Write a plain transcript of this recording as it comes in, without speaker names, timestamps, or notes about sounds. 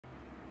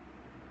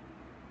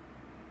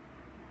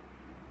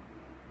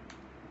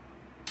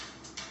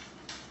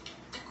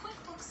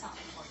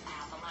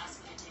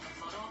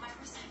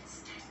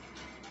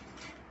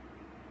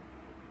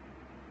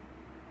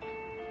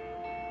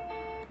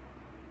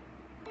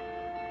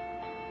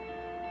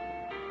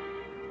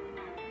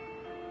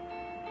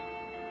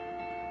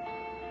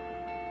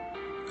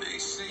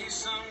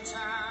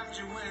sometimes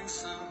you win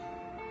some,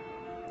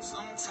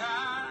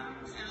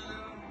 sometimes you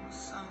lose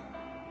some.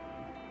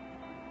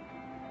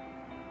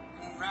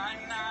 And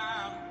right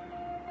now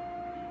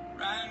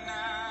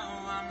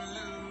I'm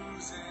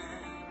losing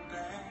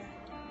bad.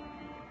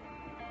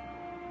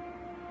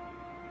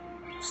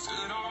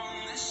 Stood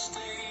on this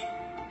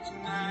stage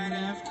night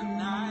after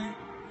night,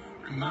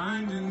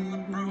 reminding the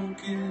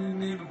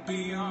broken it'll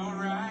be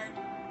alright.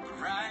 But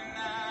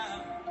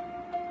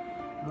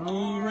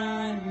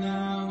right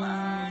now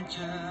I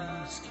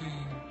just can't.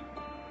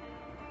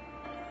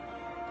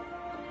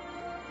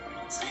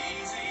 It's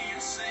easy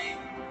to say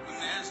when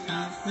there's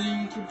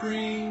nothing to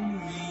bring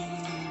me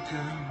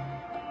down.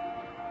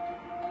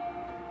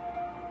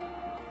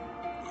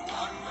 But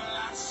what will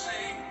I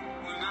say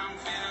when I'm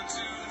filled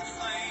to the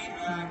flame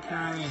like I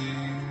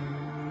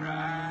am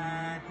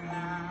right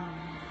now?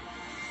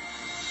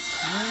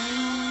 I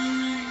know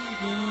you're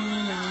able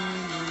and I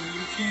know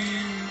you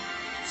can.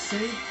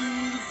 Safe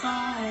through the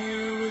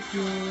fire with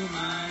your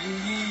mighty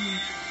hand.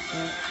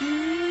 But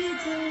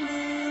even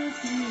if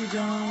you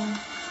don't,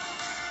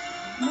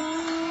 my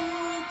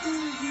hope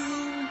is you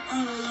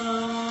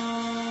alone.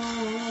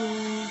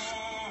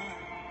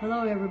 Hello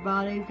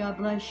everybody, God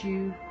bless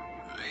you.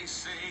 They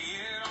say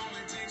it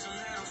only takes a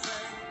little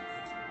faith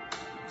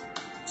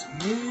to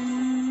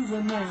move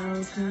a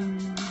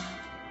mountain.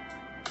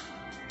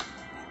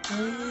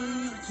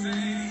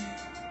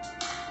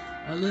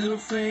 A little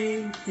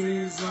faith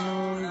is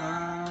all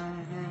I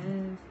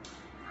have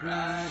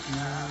right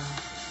now.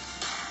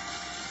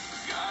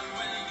 God,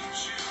 when you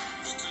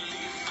choose to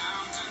leave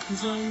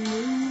mountains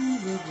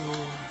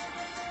unmovable,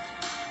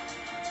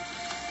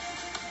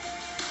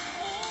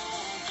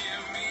 oh,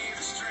 give me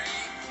the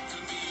strength to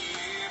be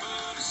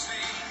able to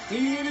sing.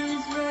 It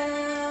is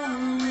well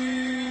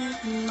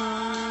with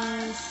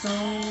my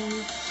soul.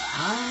 I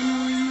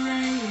know you're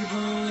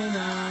able and I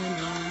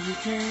know you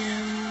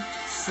can.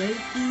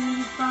 Safe through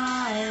the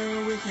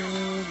fire with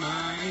your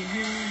mighty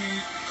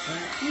hand.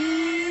 But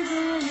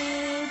even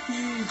if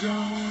you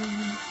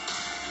don't,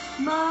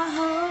 my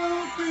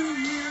hope is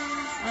you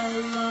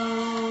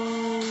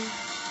alone.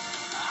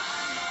 I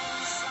know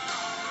the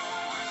sorrow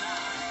and I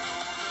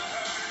know the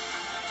hurt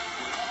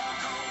will all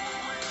go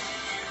away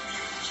if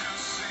you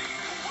just say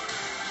the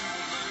word.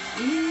 But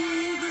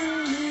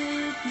even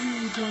if you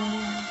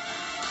don't,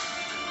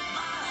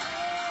 my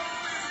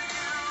hope is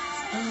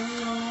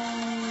you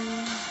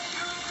alone.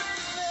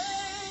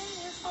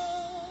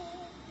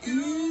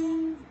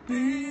 You've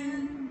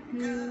been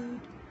good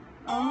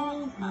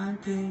all my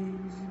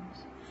days.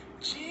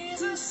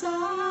 Jesus,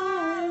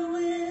 I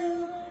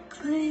will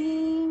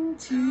cling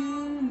to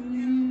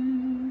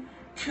you.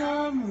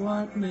 Come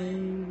what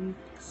may,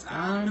 'cause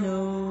I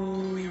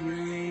know you're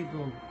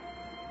able.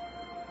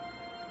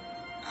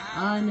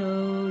 I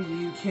know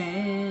you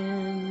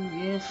can.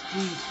 Yes,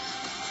 Jesus.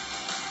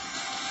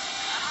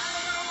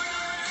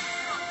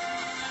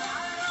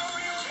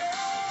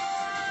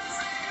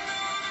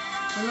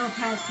 Hello,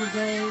 Pastor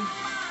Dave.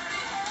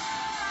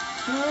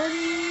 But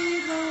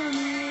even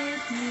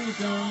if you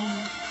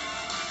don't,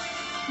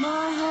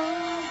 my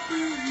hope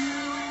is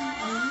you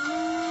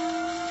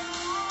alone.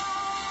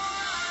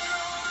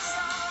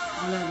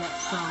 I love that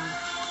song.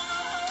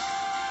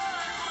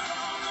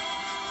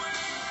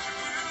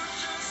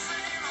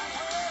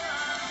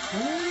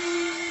 But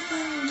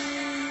even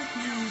if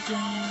you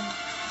don't,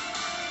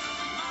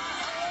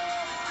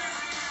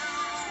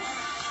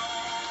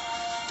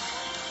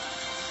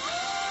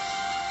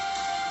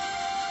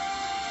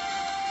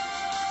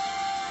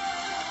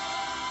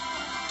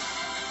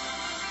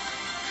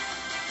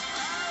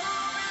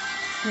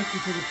 thank you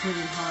for the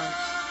pretty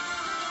hearts.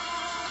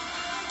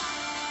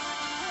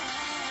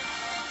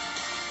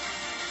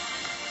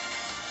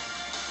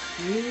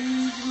 It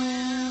is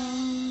well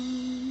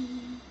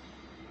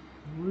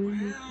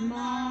with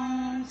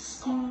my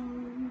soul.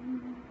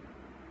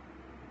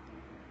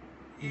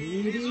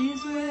 It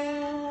is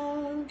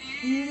well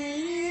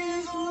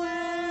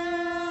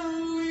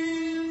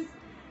with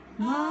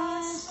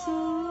my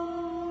soul.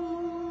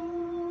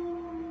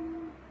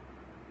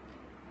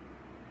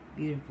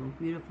 Beautiful,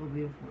 beautiful,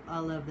 beautiful. I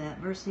love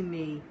that. Mercy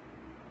me,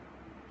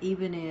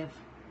 even if,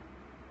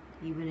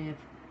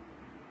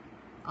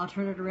 I'll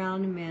turn it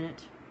around in a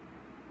minute.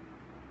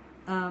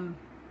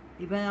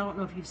 Yvette, I don't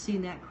know if you've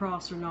seen that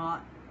cross or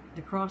not.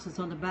 The cross that's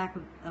on the back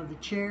of the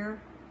chair.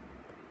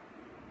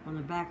 On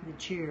the back of the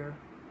chair.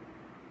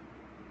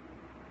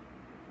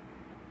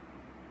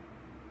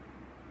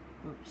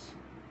 Oops.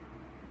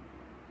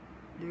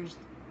 There's,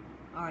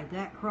 alright,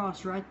 that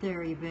cross right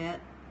there,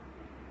 Yvette.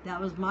 That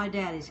was my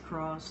daddy's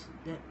cross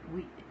that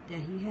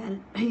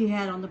he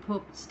had on the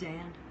pulpit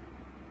stand.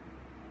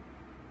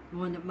 The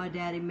one that my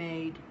daddy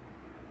made.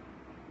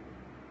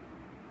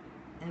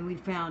 And we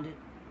found it.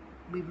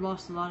 We've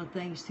lost a lot of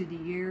things through the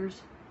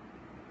years,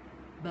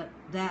 but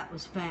that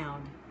was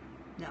found.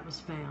 That was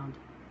found.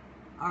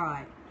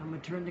 Alright, I'm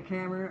going to turn the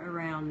camera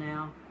around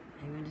now.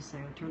 Hang on just a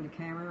second. I'll turn the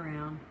camera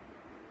around.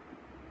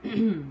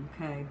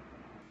 Okay.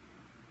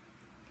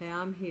 Okay,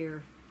 I'm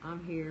here.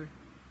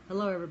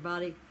 Hello,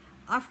 everybody.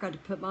 I forgot to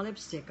put my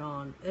lipstick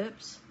on.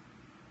 Oops.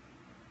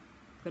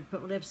 Forgot to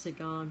put my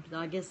lipstick on. But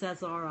I guess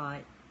that's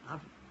alright.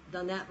 I've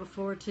done that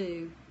before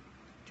too.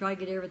 Try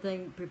to get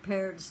everything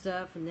prepared and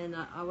stuff, and then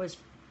I always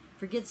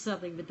forget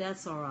something, but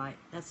that's alright.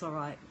 That's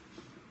alright.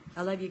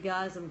 I love you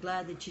guys. I'm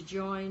glad that you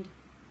joined.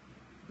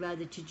 Glad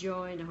that you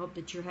joined. I hope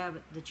that you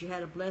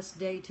had a blessed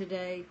day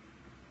today.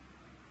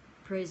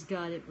 Praise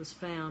God, it was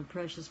found.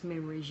 Precious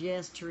memories.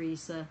 Yes,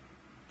 Teresa.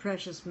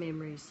 Precious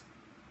memories.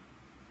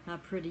 How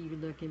pretty you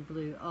look in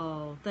blue.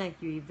 Oh,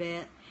 thank you,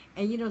 Yvette.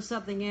 And you know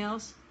something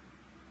else?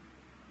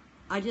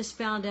 I just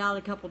found out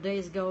a couple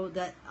days ago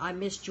that I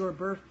missed your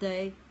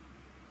birthday.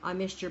 I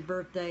missed your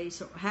birthday.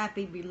 So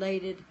happy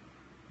belated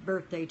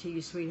birthday to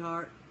you,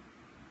 sweetheart.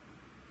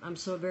 I'm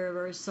so very,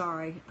 very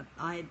sorry.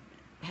 I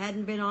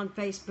hadn't been on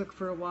Facebook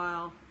for a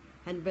while.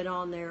 Hadn't been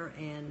on there,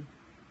 and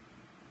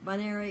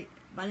Binary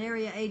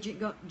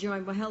Agent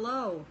joined. Well,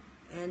 hello.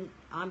 And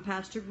I'm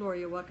Pastor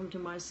Gloria. Welcome to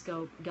my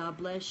scope. God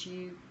bless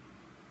you.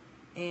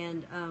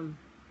 And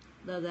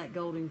love that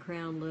golden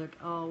crown look.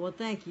 Oh, well,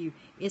 thank you.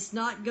 It's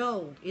not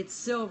gold. It's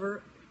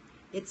silver.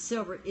 It's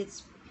silver.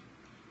 It's,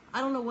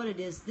 I don't know what it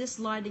is. This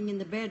lighting in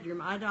the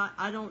bedroom, I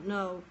don't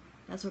know.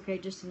 That's okay.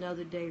 Just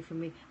another day for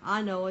me.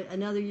 I know it.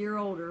 Another year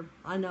older.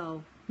 I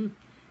know.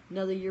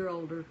 Another year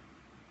older.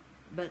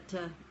 But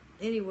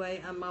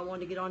anyway, I wanted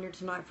to get on here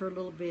tonight for a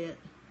little bit.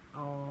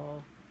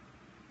 Oh.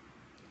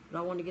 But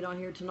I wanted to get on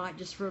here tonight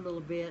just for a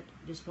little bit.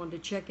 Just wanted to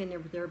check in there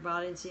with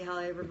everybody and see how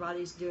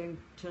everybody's doing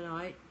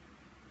tonight.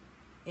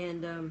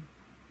 And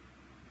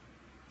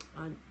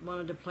I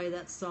wanted to play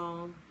that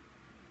song.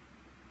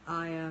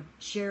 I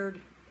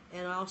shared,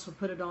 and I also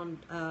put it on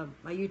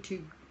my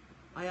YouTube.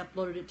 I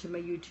uploaded it to my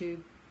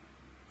YouTube.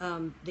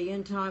 The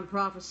End Time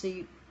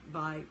Prophecy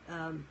by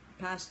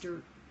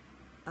Pastor...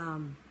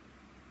 I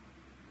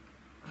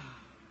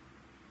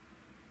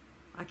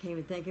can't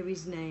even think of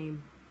his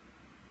name.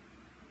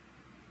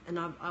 And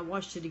I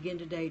watched it again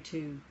today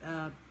too.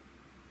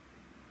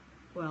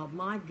 Well,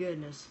 my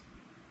goodness.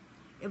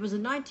 It was a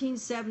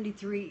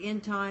 1973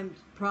 End Time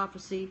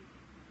Prophecy.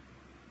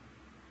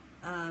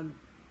 I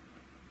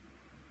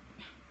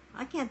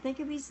can't think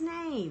of his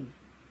name.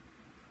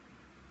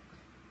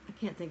 I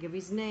can't think of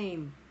his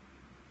name.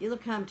 It'll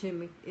come to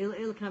me.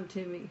 It'll come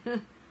to me.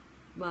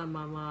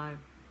 My.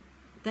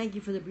 Thank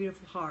you for the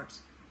beautiful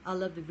hearts. I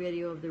love the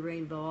video of the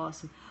rainbow.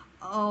 Awesome.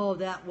 Oh,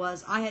 that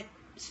was...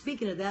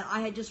 Speaking of that, I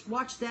had just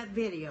watched that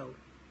video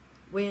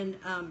when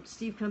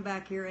Steve come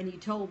back here, and he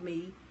told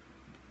me,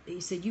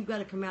 he said, you've got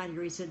to come out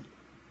here. He said,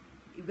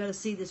 you've got to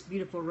see this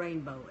beautiful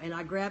rainbow. And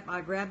I grabbed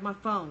my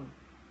phone.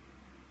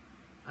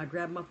 I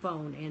grabbed my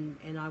phone,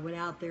 and I went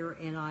out there,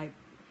 and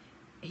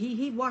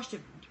he watched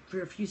it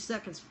for a few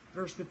seconds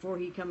first before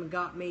he come and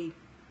got me.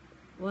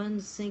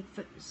 One see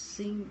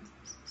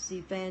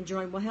fan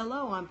joined. Well,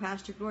 hello, I'm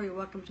Pastor Gloria.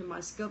 Welcome to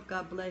my scope.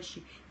 God bless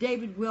you.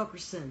 David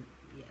Wilkerson.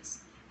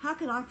 Yes. How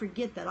could I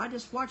forget that? I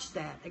just watched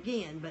that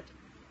again, but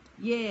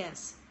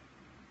yes,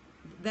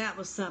 that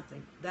was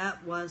something.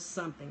 That was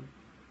something.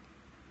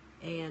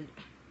 And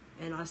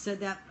I said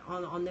that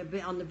on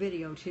the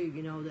video too.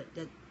 You know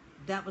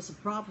that was a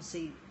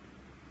prophecy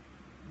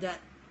that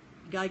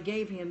God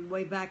gave him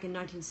way back in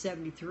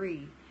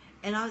 1973,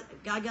 and I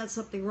got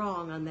something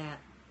wrong on that.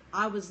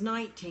 I was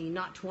 19,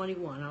 not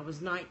 21. I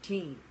was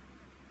 19.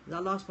 I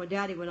lost my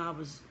daddy when I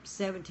was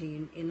 17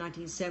 in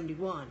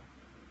 1971.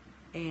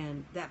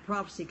 And that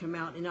prophecy came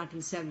out in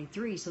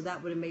 1973, so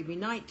that would have made me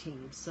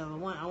 19.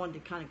 So I wanted to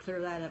kind of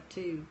clear that up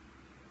too.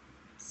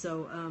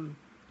 So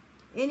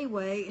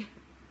anyway,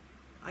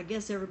 I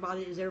guess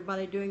is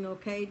everybody doing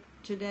okay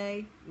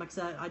today? Like I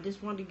said, I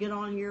just wanted to get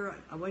on here.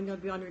 I wasn't going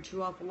to be on here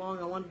too awful long.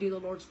 I want to do the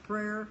Lord's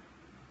Prayer.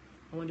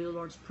 I want to do the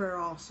Lord's Prayer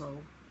also.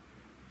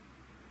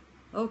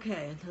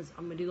 Okay,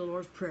 I'm going to do the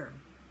Lord's Prayer.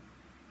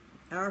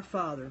 Our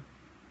Father,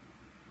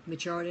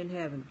 which art in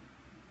heaven,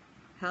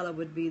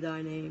 hallowed be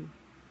thy name.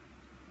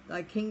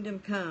 Thy kingdom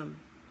come,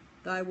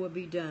 thy will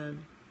be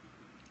done,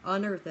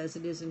 on earth as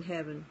it is in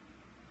heaven.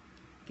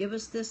 Give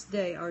us this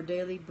day our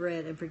daily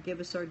bread, and forgive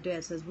us our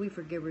debts as we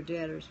forgive our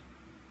debtors.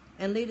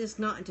 And lead us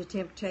not into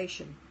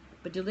temptation,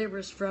 but deliver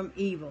us from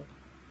evil.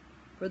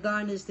 For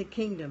thine is the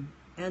kingdom,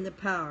 and the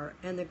power,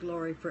 and the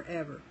glory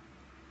forever.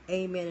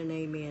 Amen and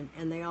amen.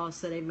 And they all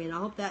said amen. I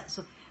hope that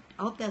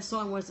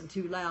song wasn't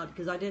too loud,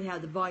 because I did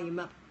have the volume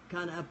up,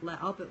 kind of up loud.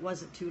 I hope it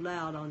wasn't too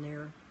loud on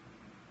there.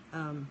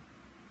 All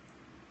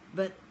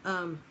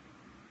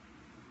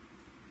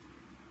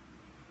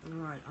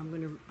right, I'm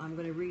gonna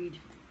read.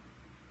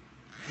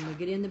 I'm gonna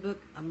get in the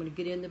book. I'm gonna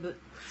get into the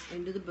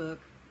book.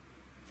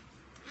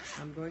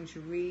 I'm going to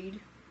read.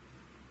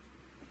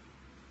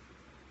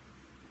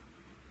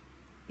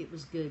 It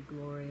was good,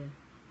 Gloria.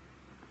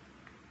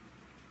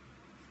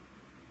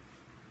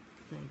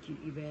 Thank you,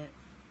 Yvette.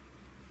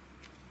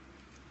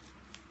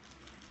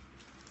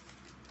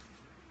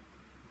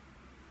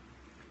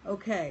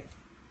 Okay.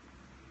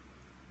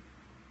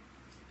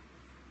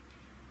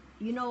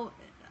 You know,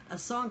 a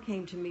song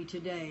came to me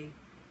today.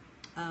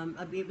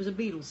 It was a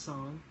Beatles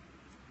song.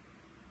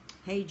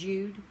 Hey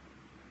Jude.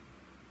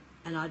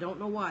 And I don't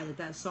know why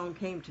that song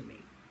came to me.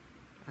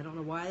 I don't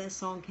know why that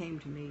song came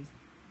to me,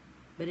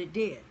 but it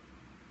did.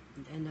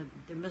 And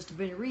there must have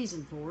been a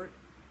reason for it.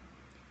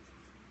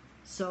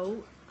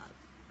 So,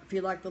 I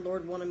feel like the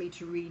Lord wanted me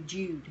to read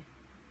Jude.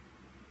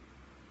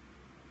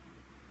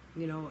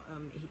 You know,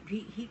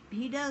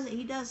 he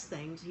does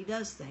things. He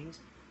does things.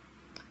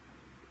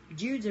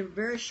 Jude's a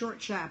very short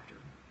chapter.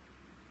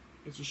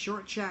 It's a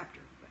short chapter.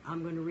 But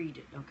I'm going to read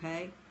it,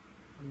 okay?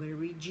 I'm going to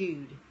read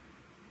Jude.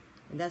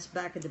 And that's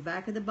back at the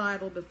back of the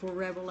Bible before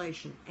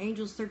Revelation.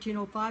 Angels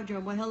 1305,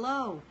 John. Well,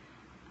 hello.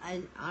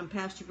 I'm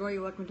Pastor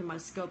Gloria. Welcome to my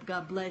scope.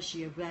 God bless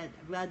you.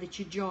 Glad that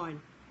you joined.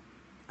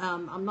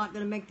 I'm not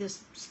going to make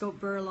this scope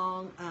very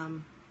long.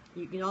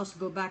 You can also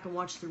go back and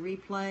watch the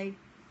replay.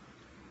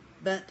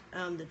 But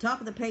the top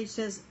of the page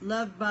says,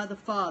 "Loved by the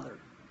Father."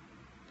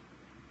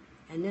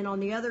 And then on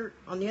the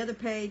other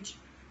page,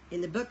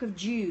 in the book of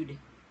Jude,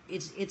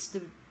 it's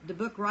the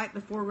book right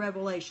before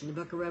Revelation, the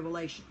book of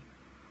Revelation.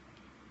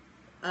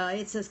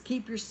 It says,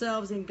 "Keep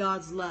yourselves in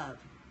God's love,"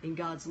 in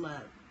God's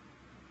love.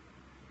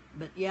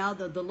 But yeah,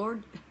 the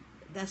Lord,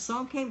 that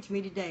song came to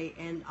me today,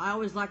 and I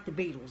always liked the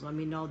Beatles. I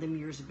mean, all them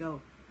years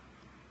ago.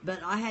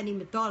 But I hadn't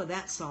even thought of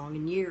that song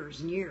in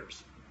years and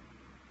years.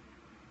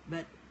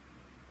 But,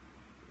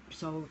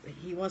 so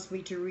he wants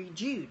me to read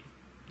Jude,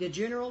 the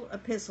general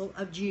epistle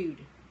of Jude.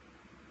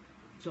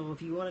 So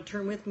if you want to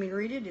turn with me and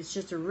read it, it's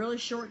just a really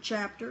short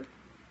chapter.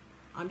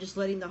 I'm just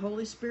letting the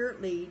Holy Spirit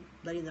lead,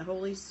 letting the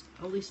Holy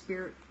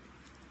Spirit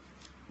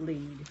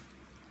lead.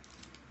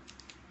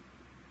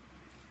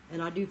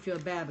 And I do feel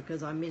bad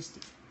because I missed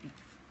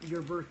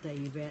your birthday,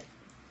 Yvette.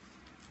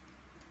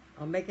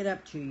 I'll make it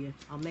up to you.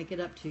 I'll make it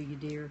up to you,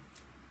 dear.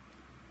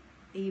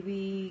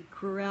 Evie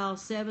Corral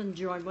 7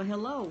 joined. Well,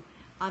 hello.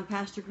 I'm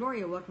Pastor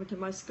Gloria. Welcome to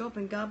my scope,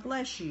 and God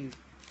bless you.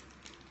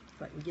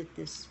 If I can get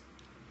this.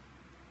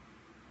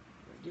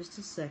 Just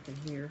a second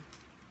here.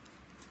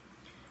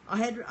 I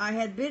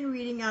had been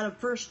reading out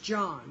of 1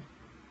 John.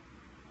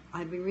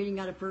 I've been reading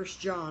out of 1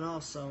 John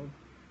also.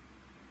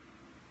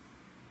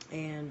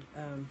 And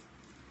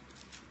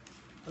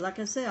like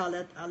I said,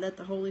 I let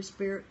the Holy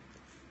Spirit.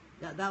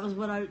 That was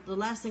what the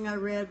last thing I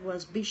read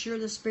was, "Be sure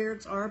the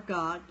spirits are of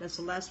God." That's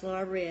the last one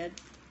I read.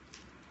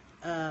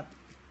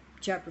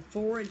 Chapter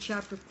 4 and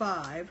chapter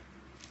 5.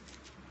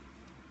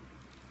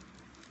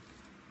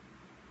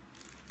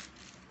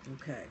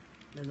 Okay.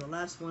 And the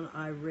last one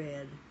I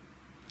read.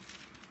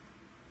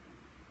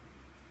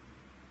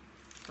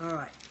 All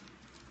right.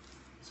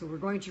 So we're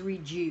going to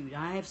read Jude.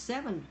 I have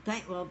 7.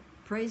 Well,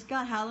 praise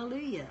God,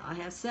 hallelujah. I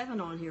have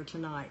 7 on here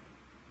tonight.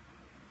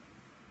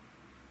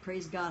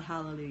 Praise God,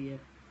 hallelujah.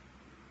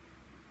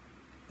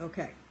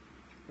 Okay.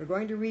 We're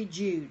going to read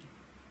Jude.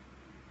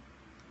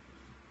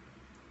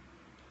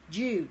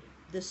 Jude,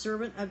 the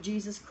servant of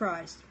Jesus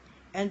Christ,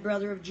 and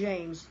brother of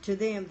James, to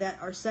them that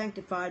are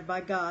sanctified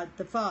by God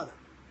the Father,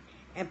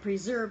 and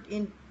preserved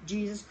in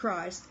Jesus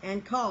Christ,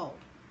 and called.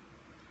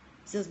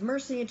 It says,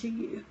 "Mercy unto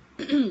you,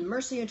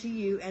 mercy unto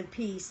you, and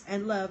peace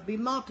and love be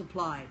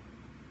multiplied."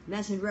 And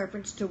that's in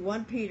reference to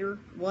 1 Peter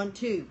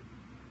 1:2.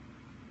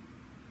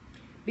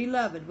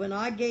 "Beloved, when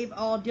I gave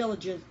all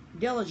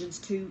diligence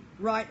to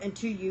write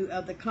unto you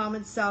of the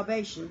common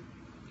salvation,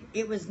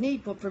 it was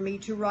needful for me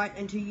to write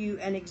unto you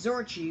and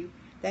exhort you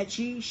that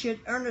ye should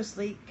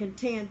earnestly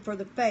contend for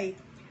the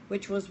faith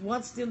which was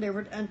once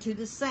delivered unto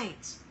the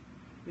saints."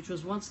 Which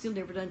was once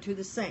delivered unto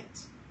the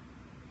saints.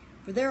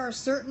 "For there are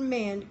certain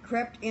men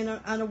crept in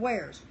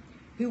unawares,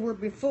 who were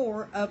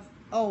before of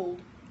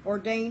old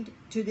ordained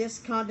to this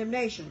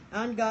condemnation,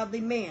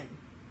 ungodly men,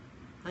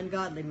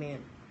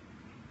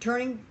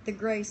 turning the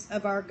grace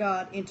of our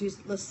God into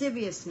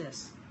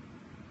lasciviousness,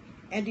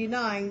 and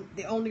denying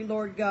the only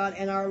Lord God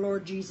and our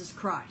Lord Jesus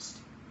Christ."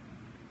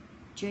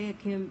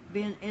 Joachim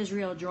Ben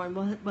Israel joined.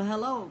 Well,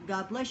 hello.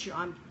 God bless you.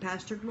 I'm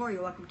Pastor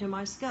Gloria. Welcome to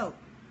my scope.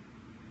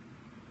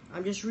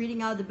 I'm just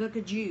reading out of the book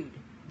of Jude.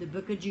 The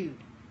book of Jude.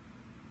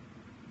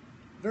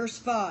 Verse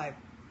 5.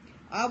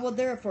 "I will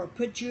therefore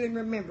put you in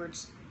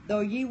remembrance, though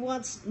ye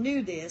once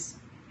knew this,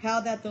 how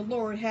that the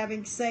Lord,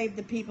 having saved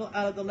the people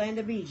out of the land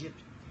of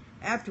Egypt,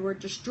 afterward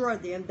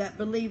destroyed them that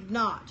believed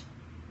not."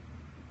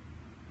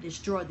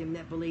 Destroyed them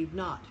that believed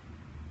not.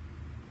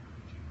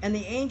 "And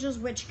the angels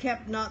which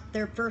kept not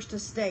their first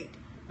estate,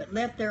 but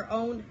left their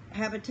own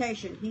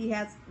habitation, he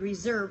hath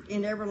reserved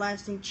in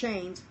everlasting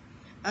chains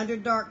under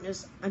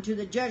darkness unto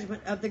the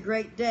judgment of the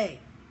great day."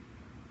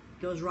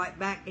 It goes right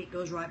back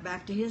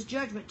to his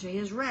judgment, to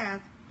his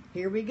wrath.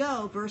 Here we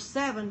go, verse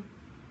 7.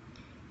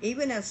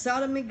 "Even as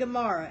Sodom and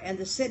Gomorrah and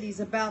the cities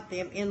about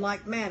them in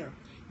like manner,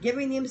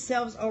 giving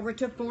themselves over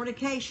to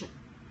fornication."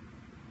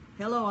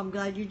 Hello, I'm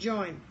glad you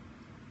joined.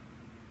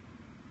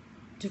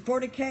 "To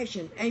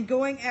fornication, and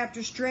going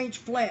after strange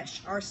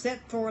flesh, are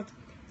set forth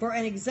for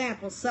an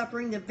example,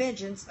 suffering the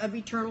vengeance of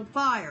eternal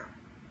fire."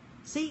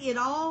 See, it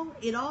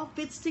all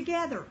fits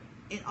together.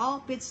 It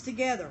all fits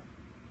together.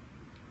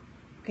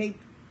 Okay,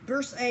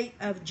 verse 8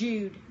 of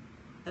Jude.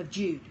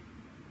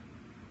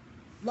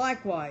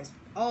 "Likewise,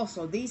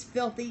 also, these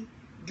filthy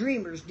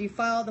dreamers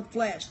defile the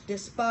flesh,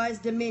 despise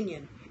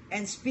dominion,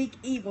 and speak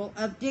evil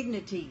of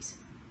dignities.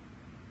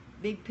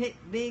 Big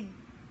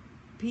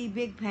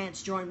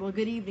Pants joined. Well,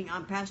 good evening.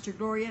 I'm Pastor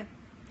Gloria.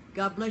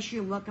 God bless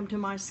you and welcome to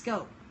my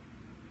scope.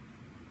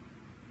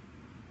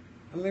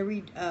 I'm going to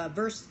read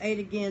verse 8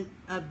 again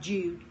of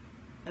Jude.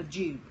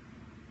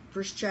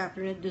 First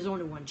chapter, and there's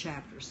only one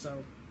chapter,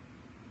 so.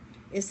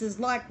 It says,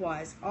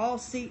 likewise,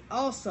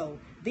 also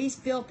these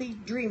filthy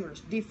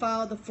dreamers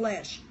defile the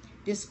flesh,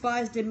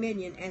 despise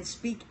dominion, and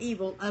speak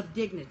evil of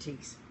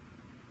dignities.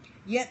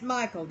 Yet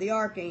Michael, the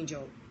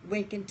archangel,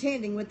 when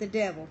contending with the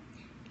devil,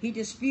 he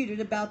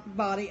disputed about the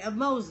body of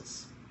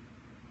Moses.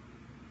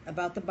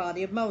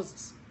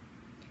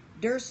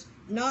 Durst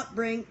not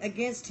bring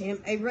against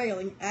him a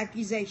railing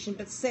accusation,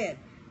 but said,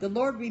 the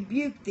Lord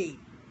rebuke thee.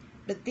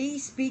 But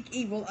these speak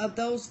evil of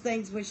those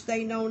things which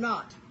they know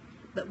not,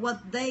 but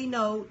what they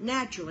know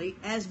naturally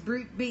as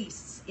brute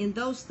beasts. In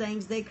those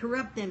things they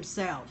corrupt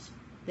themselves.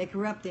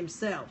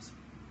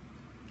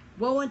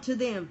 Woe unto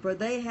them, for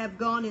they have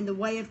gone in the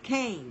way of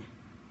Cain,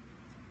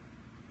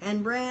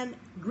 and ran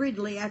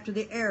greedily after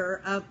the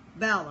error of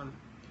Balaam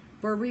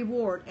for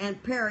reward,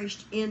 and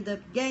perished in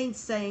the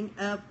gainsaying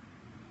of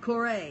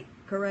Korah.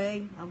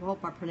 I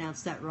hope I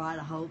pronounced that right,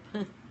 I hope.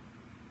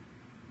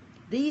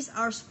 These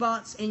are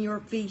spots in your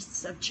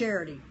feasts of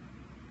charity,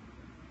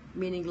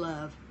 meaning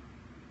love.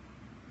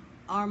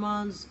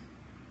 Armands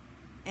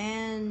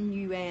and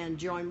Yuan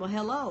join. Well,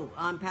 hello,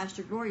 I'm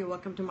Pastor Gloria.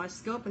 Welcome to my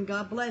scope, and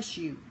God bless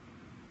you.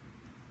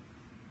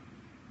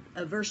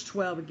 Verse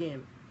 12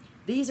 again.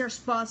 These are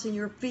spots in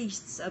your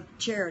feasts of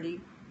charity,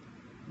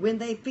 when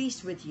they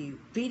feast with you,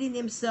 feeding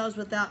themselves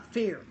without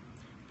fear.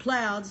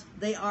 Clouds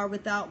they are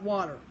without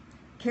water,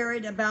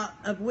 carried about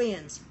of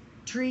winds,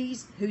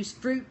 trees whose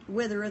fruit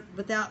withereth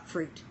without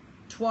fruit,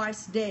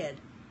 twice dead,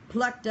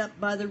 plucked up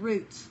by the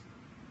roots.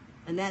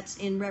 And that's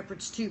in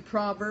reference to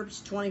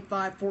Proverbs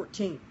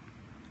 25:14.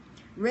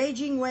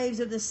 Raging waves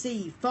of the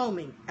sea,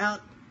 foaming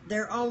out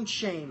their own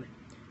shame,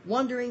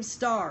 wandering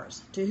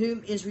stars, to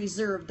whom is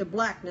reserved the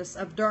blackness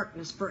of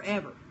darkness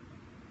forever.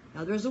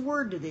 Now there's a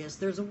word to this,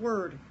 there's a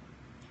word.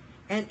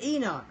 And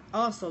Enoch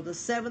also, the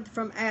seventh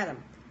from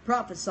Adam,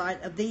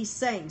 prophesied of these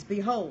sayings,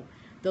 behold,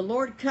 the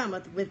Lord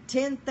cometh with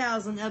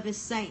 10,000 of his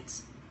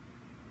saints.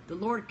 The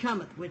Lord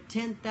cometh with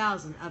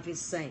 10,000 of his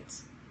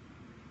saints,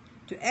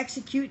 to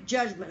execute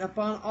judgment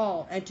upon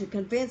all, and to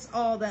convince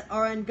all that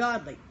are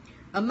ungodly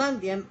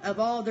among them of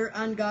all their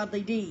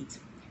ungodly deeds,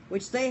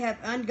 which they have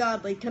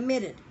ungodly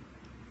committed,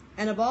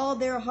 and of all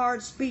their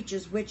hard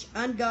speeches which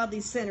ungodly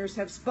sinners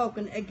have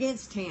spoken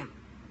against him.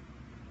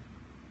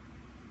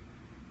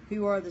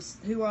 Who are the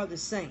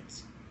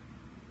saints?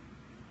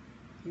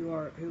 Who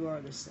are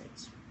the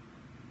saints?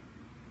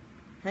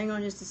 Hang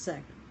on just a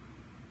second.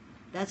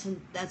 That's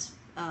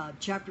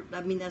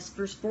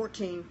verse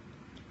 14. It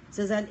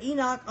says, and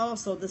Enoch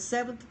also, the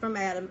seventh from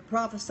Adam,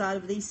 prophesied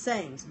of these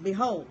sayings.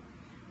 Behold,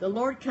 the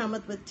Lord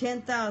cometh with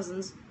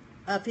 10,000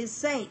 of his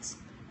saints,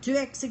 to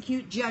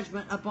execute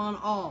judgment upon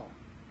all.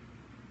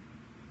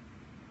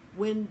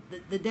 When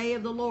the day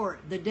of the Lord,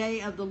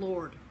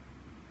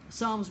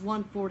 Psalms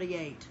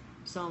 148.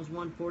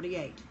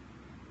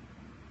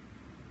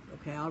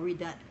 Okay, I'll read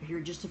that here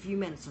in just a few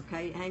minutes,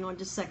 okay? Hang on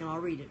just a second, I'll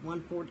read it.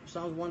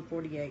 Psalms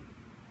 148.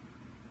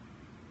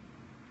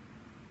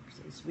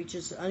 Which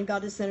is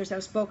ungodly sinners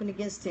have spoken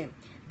against him.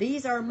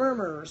 These are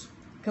murmurers,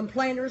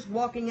 complainers,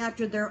 walking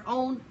after their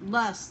own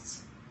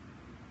lusts,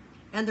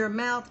 and their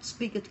mouth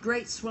speaketh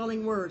great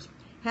swelling words,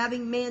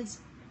 having men's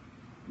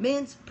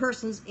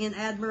persons in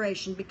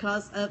admiration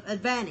because of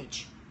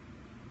advantage.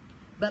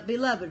 But,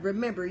 beloved,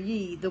 remember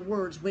ye the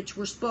words which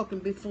were spoken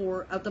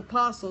before of the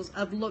apostles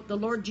of the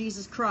Lord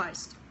Jesus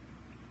Christ,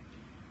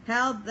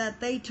 how that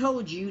they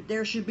told you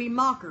there should be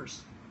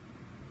mockers.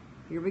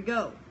 Here we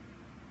go.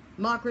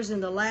 Mockers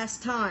in the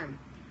last time,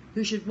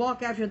 who should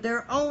walk after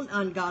their own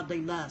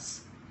ungodly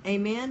lusts.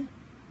 Amen?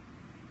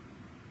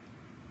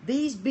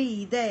 These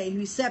be they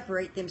who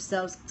separate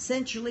themselves,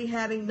 sensually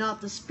having not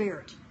the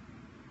Spirit.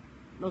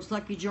 Most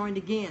likely joined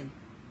again.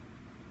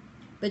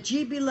 But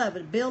ye,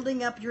 beloved,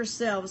 building up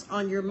yourselves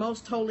on your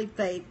most holy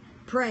faith,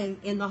 praying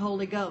in the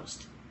Holy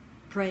Ghost.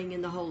 Praying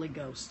in the Holy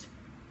Ghost.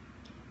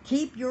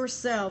 Keep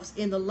yourselves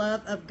in the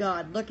love of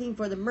God, looking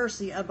for the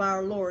mercy of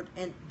our Lord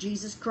and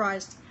Jesus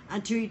Christ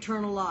unto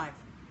eternal life.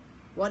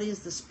 What is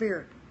the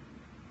Spirit?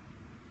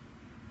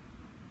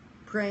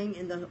 Praying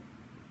in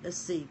the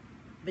sea.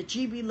 But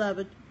ye,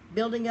 beloved,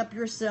 building up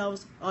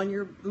yourselves on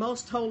your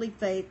most holy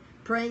faith,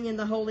 praying in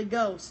the Holy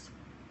Ghost.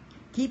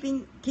 Keep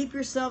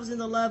yourselves in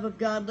the love of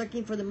God,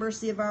 looking for the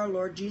mercy of our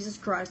Lord Jesus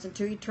Christ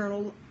unto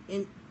eternal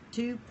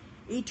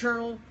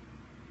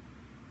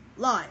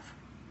life.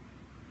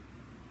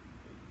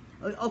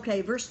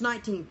 Okay, verse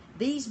 19.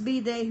 These be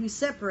they who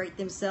separate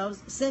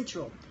themselves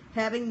sensual,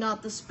 having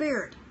not the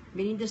Spirit,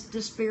 meaning the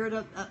Spirit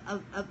of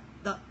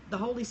the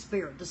Holy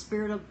Spirit, the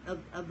Spirit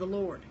of the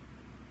Lord.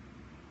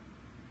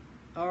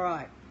 All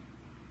right.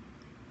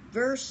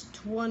 Verse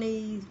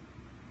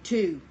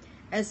 22.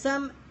 And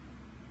some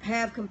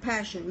have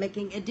compassion,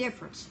 making a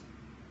difference.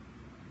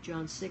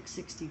 John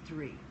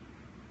 6:63.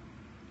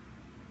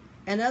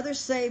 and others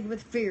saved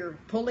with fear,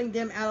 pulling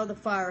them out of the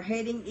fire,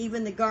 hating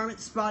even the garment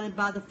spotted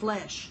by the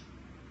flesh.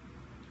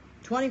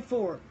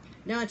 24.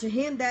 Now to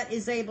him that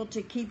is able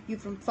to keep you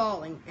from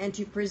falling, and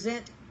to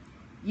present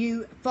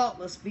you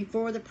faultless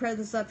before the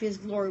presence of his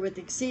glory with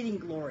exceeding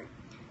glory,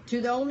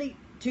 to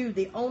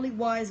the only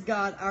wise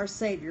God our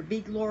Savior,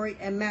 be glory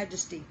and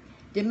majesty,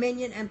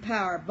 dominion and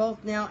power,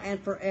 both now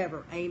and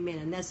forever. Amen.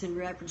 And that's in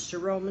reference to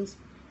Romans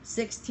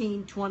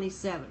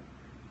 16:27.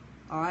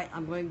 All right,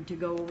 I'm going to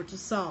go over to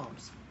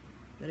Psalms.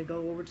 I'm going to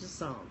go over to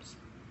Psalms.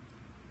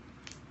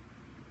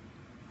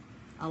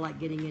 I like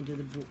getting into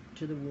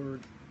the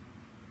Word.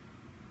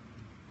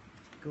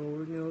 Go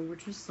over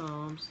to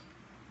Psalms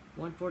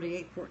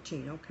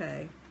 148:14.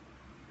 Okay.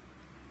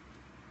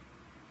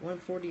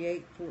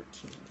 148:14.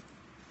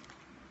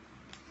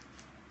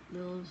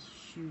 Little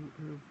shoot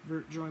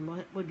her join.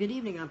 Well, good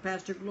evening. I'm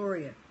Pastor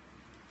Gloria.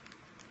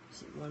 Let's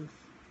see,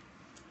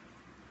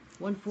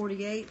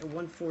 148 or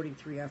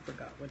 143. I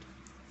forgot what it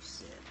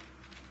said.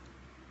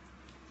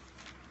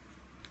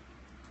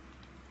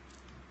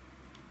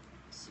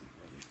 Let's see.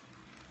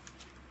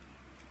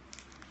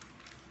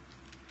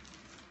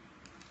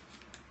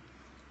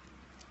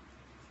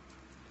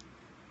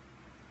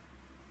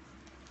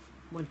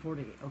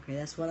 148. Okay,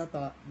 that's what I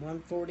thought.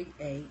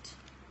 148.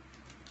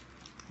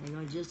 Hang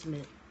on just a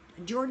minute.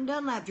 Jordan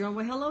Dunlap, Jordan.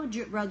 Well, hello,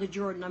 Brother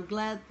Jordan. I'm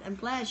glad.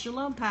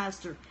 Shalom,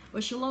 Pastor.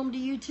 Well, shalom to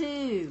you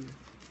too.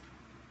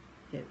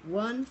 Okay,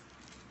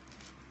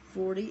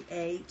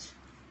 148.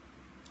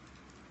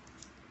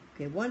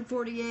 Okay,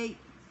 148.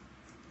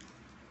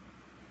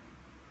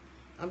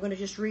 I'm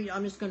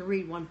just going to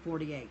read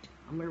 148.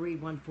 I'm going to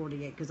read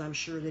 148 because I'm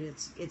sure that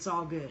it's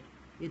all good.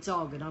 It's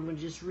all good. I'm going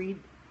to just read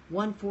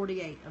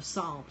 148 of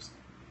Psalms.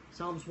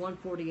 Psalms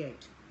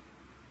 148.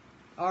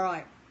 All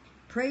right.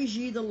 Praise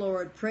ye the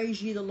Lord.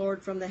 Praise ye the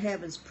Lord from the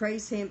heavens.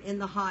 Praise him in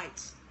the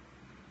heights.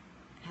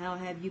 How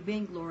have you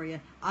been,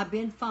 Gloria? I've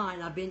been fine.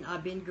 I've been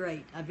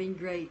great. I've been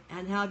great.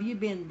 And how have you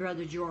been,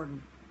 Brother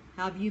Jordan?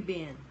 How have you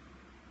been?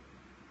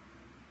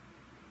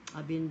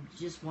 I've been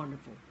just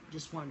wonderful.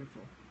 Just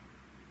wonderful.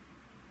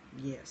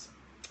 Yes.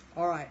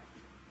 All right.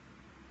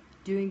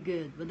 Doing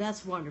good. But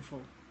that's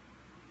wonderful.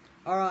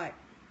 All right.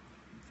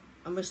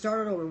 I'm going to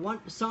start it over.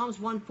 Psalms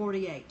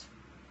 148.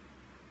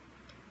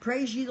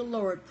 Praise ye the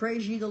Lord.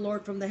 Praise ye the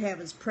Lord from the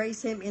heavens.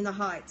 Praise him in the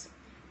heights.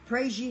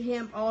 Praise ye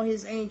him, all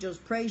his angels.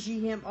 Praise ye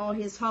him, all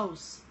his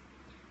hosts.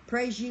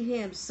 Praise ye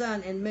him,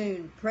 sun and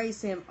moon.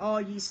 Praise him,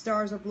 all ye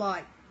stars of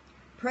light.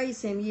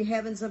 Praise him, ye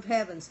heavens of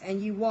heavens,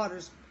 and ye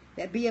waters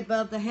that be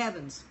above the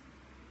heavens.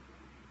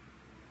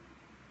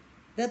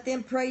 Let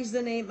them praise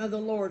the name of the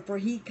Lord, for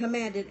he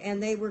commanded,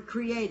 and they were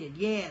created.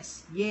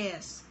 Yes,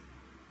 yes,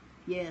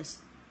 yes.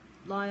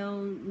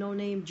 Lion, no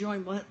name,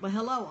 join. Well,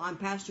 hello, I'm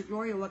Pastor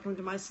Gloria. Welcome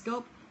to my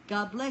scope.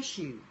 God bless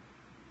you.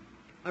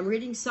 I'm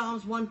reading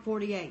Psalms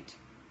 148.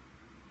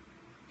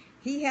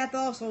 He hath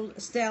also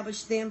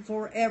established them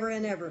forever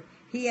and ever.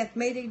 He hath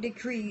made a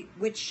decree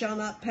which shall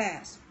not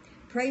pass.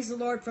 Praise the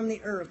Lord from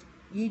the earth,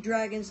 ye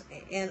dragons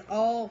and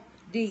all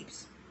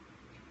deeps.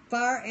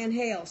 Fire and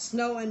hail,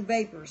 snow and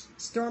vapors,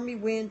 stormy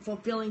wind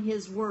fulfilling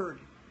his word.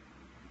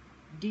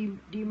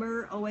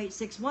 Devour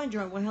 0861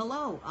 join. Well,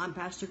 hello, I'm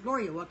Pastor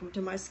Gloria. Welcome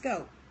to my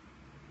scope.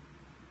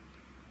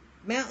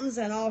 Mountains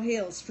and all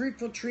hills,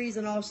 fruitful trees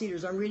and all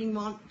cedars. I'm reading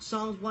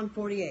Psalms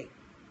 148.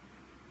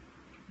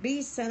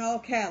 Beasts and all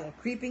cattle,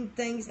 creeping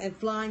things and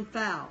flying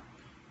fowl,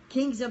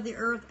 kings of the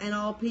earth and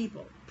all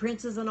people,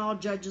 princes and all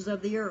judges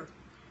of the earth,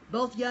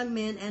 both young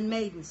men and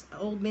maidens,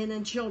 old men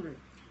and children.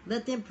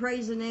 Let them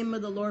praise the name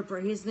of the Lord, for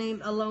his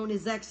name alone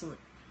is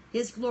excellent.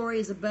 His glory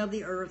is above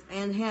the earth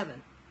and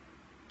heaven.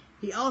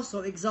 He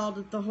also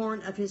exalted the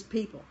horn of his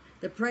people,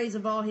 the praise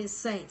of all his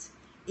saints,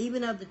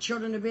 even of the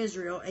children of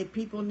Israel, a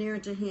people near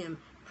unto him.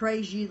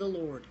 Praise ye the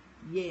Lord.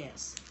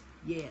 Yes,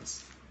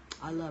 yes.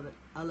 I love it.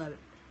 I love it.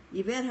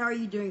 Yvette, how are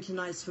you doing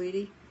tonight,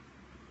 sweetie?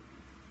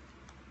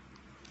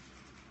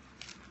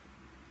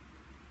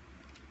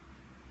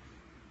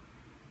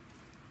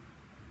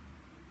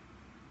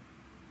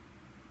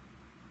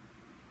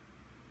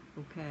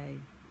 Okay.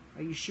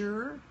 Are you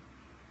sure?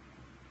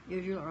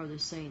 Israel are the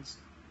saints.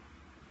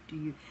 Do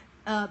you?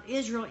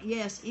 Israel,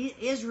 yes.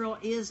 Israel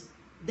is,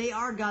 they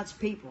are God's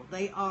people.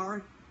 They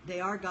are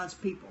God's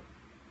people.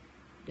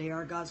 They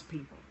are God's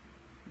people.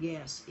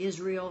 Yes.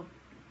 Israel,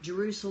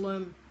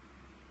 Jerusalem,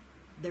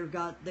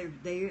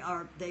 they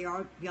are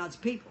God's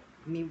people.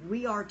 I mean,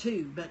 we are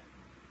too, but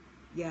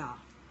yeah.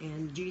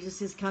 And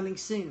Jesus is coming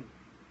soon.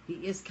 He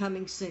is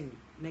coming soon.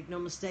 Make no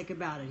mistake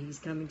about it. He's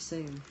coming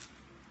soon.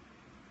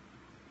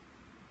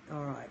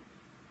 All right.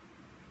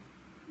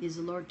 Is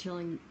the Lord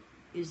telling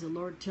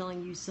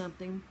you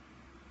something?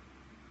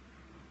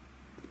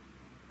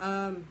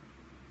 I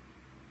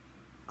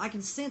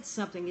can sense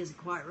something isn't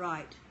quite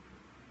right.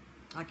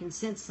 I can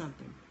sense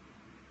something.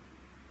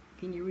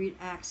 Can you read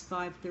Acts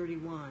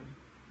 5:31?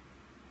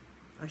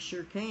 I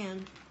sure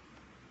can.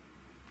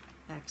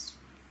 Acts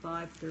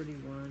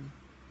 5:31.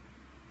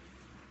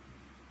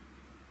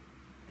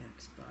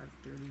 Acts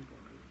 5:31.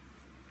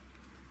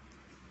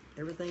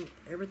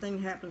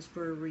 Everything happens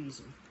for a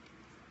reason.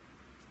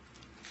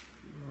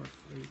 Mark,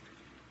 Luke,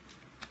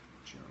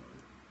 John,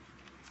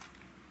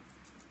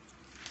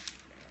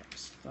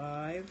 Acts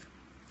 5.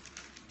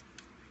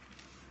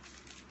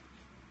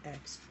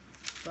 Acts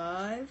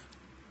 5.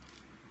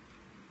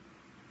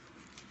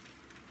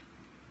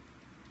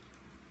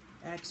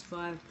 Acts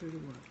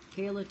 5:31.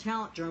 Kayla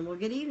Talent Journal. Well,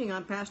 good evening.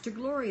 I'm Pastor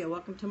Gloria.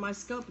 Welcome to my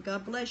scope.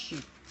 God bless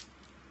you.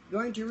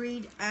 Going to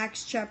read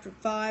Acts chapter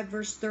 5,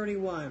 verse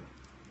 31.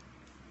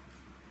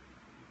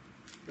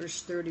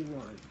 Verse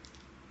 31.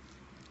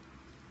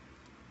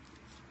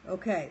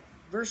 Okay,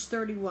 verse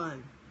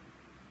 31.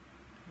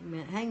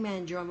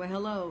 Hangman Journal. Well,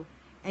 hello.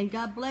 And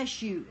God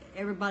bless you,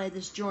 everybody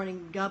that's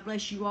joining. God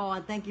bless you all.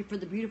 And thank you for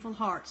the beautiful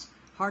hearts.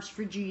 Hearts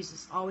for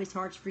Jesus. Always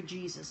hearts for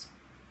Jesus.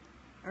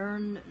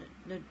 Earn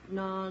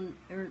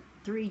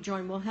 3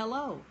 join. Well,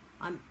 hello.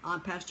 I'm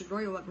Pastor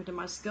Gloria. Welcome to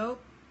my scope.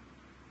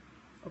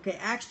 Okay,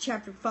 Acts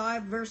chapter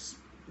 5, verse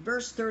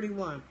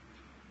 31.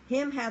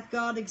 Him hath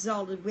God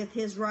exalted with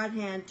his right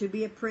hand to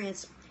be a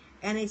prince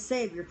and a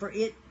savior, for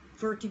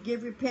to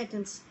give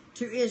repentance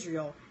to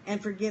Israel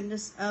and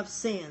forgiveness of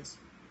sins.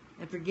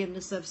 And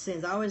forgiveness of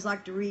sins. I always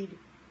like to read.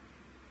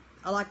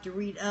 I like to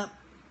read a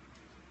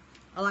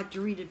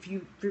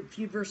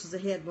few verses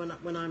ahead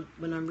when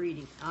I'm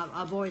reading.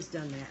 I've always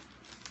done that.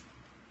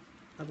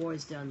 I've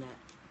always done that.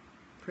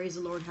 Praise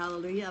the Lord,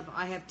 hallelujah.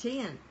 I have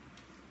 10.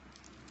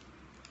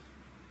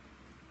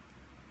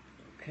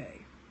 Okay.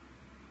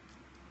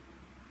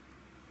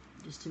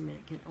 Just a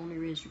minute. Can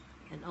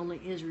only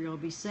Israel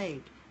be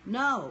saved?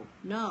 No.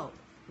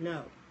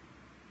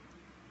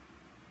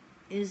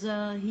 Is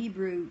a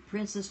Hebrew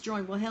princess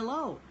joined? Well,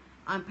 hello.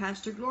 I'm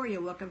Pastor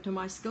Gloria. Welcome to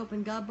my scope,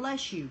 and God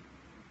bless you.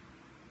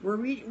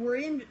 We're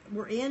in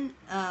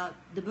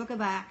the book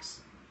of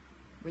Acts.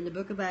 We're in the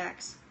book of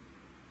Acts.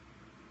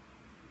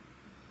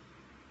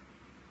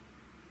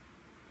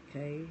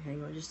 Okay,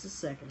 hang on just a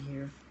second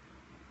here.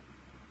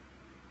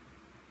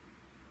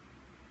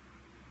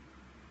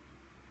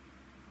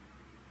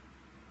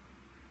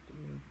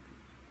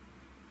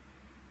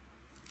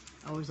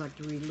 I always like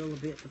to read a little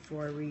bit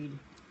before I read.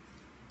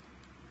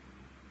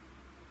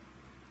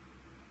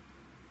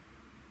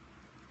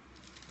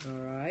 All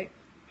right.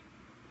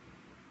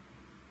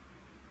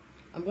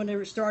 I'm going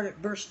to start at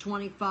verse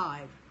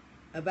 25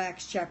 of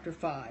Acts chapter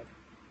 5.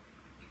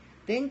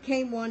 Then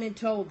came one and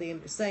told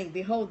them, saying,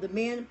 Behold, the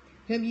men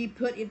whom ye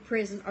put in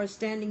prison are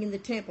standing in the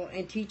temple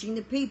and teaching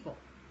the people.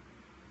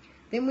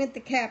 Then went the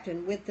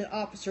captain with the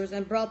officers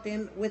and brought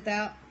them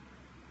without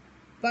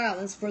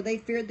violence, for they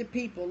feared the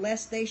people,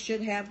 lest they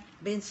should have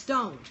been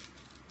stoned.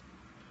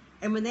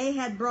 And when they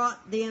had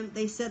brought them,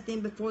 they set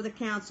them before the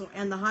council,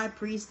 and the high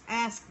priest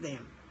asked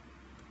them,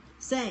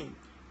 saying,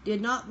 Did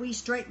not we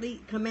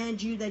straitly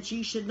command you that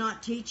ye should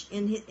not teach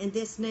in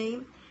this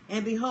name?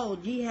 And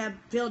behold, ye have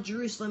filled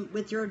Jerusalem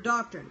with your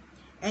doctrine,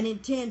 and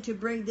intend to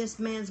bring this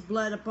man's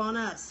blood upon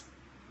us.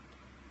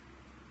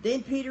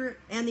 Then Peter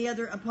and the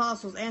other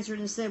apostles answered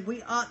and said,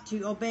 We ought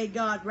to obey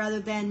God rather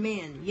than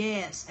men.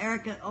 Yes,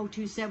 Erica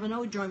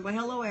 0270 joined. Well,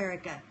 hello,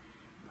 Erica.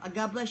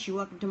 God bless you.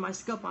 Welcome to my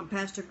scope. I'm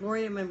Pastor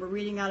Gloria, and we're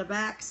reading out of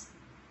Acts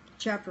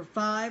chapter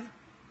 5.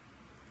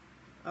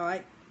 All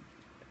right.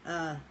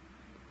 I'm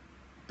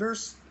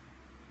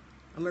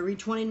going to read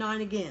 29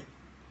 again.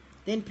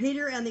 Then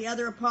Peter and the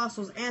other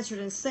apostles answered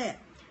and said,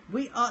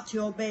 We ought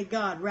to obey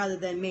God rather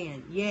than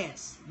men.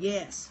 Yes.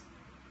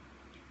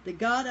 The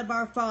God of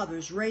our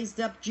fathers raised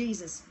up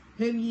Jesus,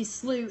 whom ye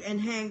slew and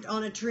hanged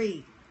on a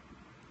tree.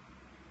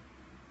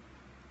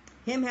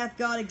 Him hath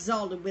God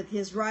exalted with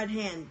his right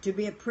hand to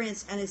be a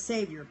prince and a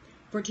savior,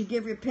 for to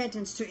give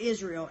repentance to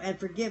Israel and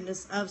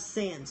forgiveness of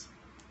sins.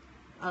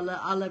 I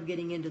love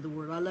getting into the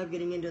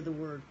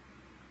Word.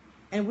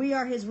 And we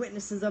are his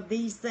witnesses of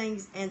these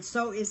things, and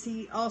so is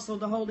he also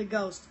the Holy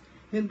Ghost,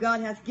 whom God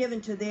hath given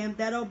to them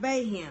that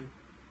obey him.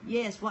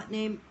 Yes, what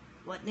name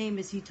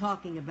is he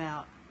talking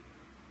about?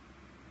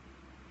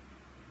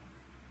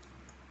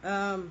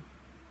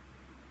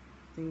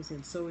 Things,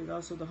 and so is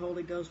also the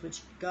Holy Ghost, which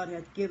God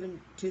hath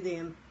given to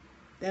them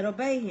that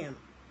obey him.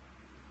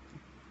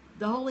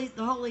 The Holy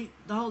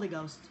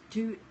Ghost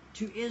to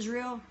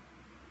Israel.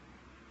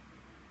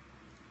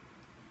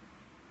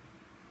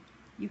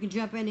 You can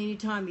jump in any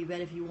time, you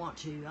bet, if you want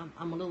to.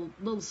 I'm a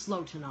little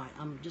slow tonight.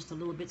 I'm just a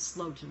little bit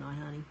slow tonight,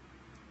 honey.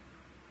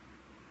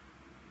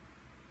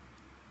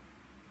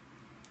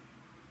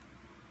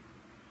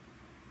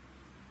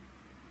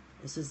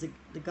 It says,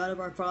 the God of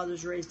our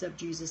fathers raised up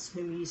Jesus,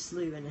 whom ye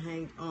slew and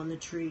hanged on the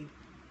tree.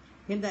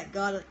 Him that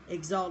God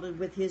exalted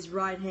with his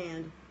right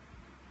hand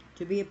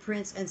to be a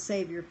prince and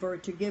savior, for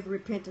to give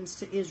repentance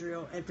to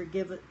Israel and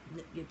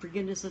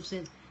forgiveness of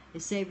sins. A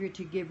savior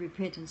to give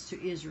repentance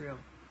to Israel.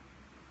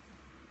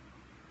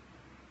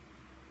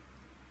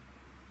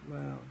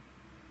 Wow.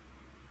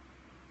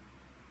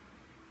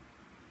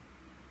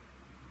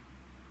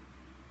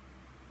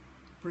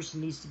 Person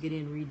needs to get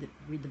in and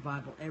read the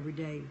Bible every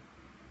day.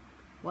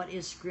 What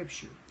is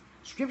Scripture?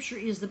 Scripture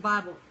is the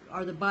Bible,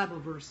 are the Bible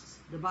verses.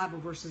 The Bible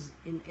verses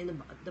in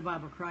the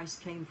Bible.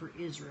 Christ came for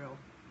Israel.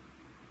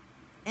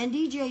 And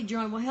DJ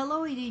joined. Well,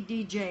 hello,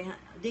 DJ.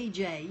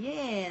 DJ,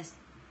 yes.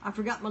 I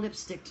forgot my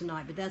lipstick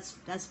tonight, but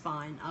that's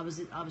fine. I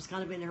was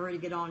kind of in a hurry to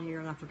get on here,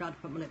 and I forgot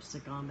to put my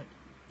lipstick on, but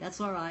that's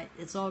all right.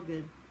 It's all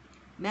good.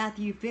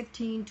 Matthew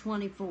 15:24.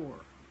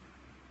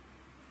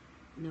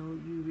 No,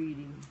 you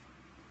reading.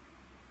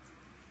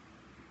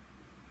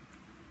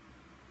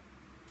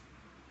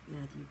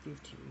 Matthew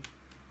 15.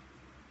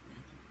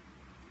 Matthew.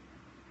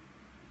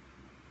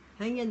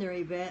 Hang in there,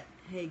 Yvette.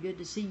 Hey, good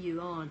to see you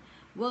on.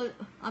 Well,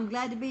 I'm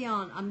glad to be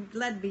on. I'm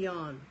glad to be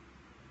on.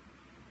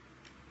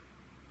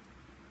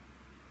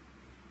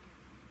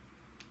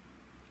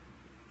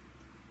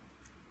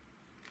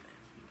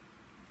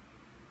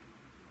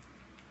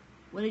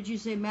 What did you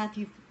say,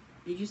 Matthew?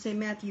 Did you say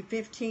Matthew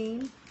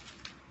 15?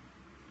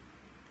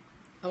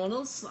 I'm a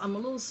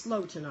little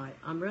slow tonight.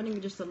 I'm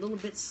running just a little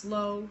bit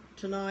slow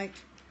tonight.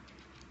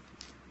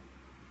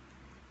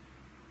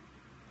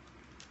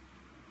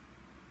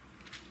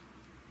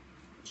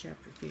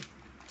 Chapter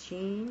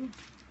 15.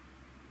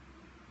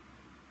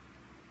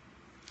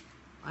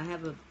 I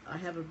have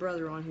a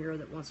brother on here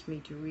that wants me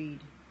to read.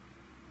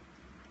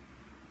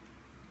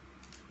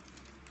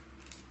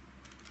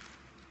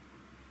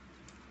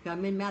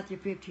 I'm in Matthew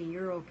 15.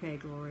 You're okay,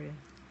 Gloria.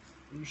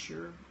 You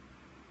sure?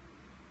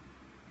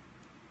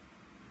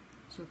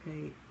 It's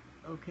okay.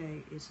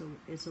 Okay, it's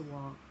a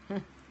walk.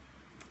 All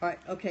right.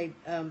 Okay.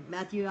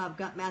 Matthew. I've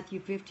got Matthew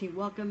 15.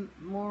 Welcome,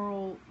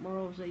 morals.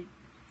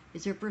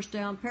 It's your first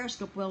day on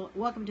Periscope. Well,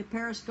 welcome to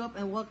Periscope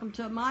and welcome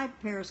to my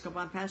Periscope.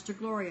 I'm Pastor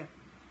Gloria.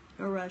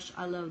 No rush.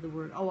 I love the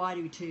Word. Oh, I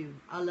do too.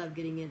 I love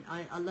getting in.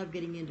 I love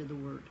getting into the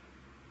Word.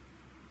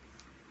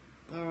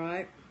 All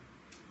right.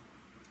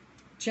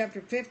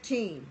 Chapter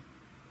 15.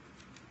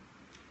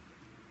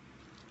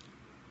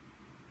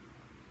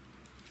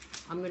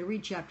 I'm going to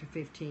read chapter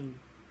 15.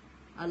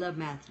 I love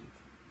Matthew.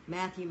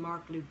 Matthew,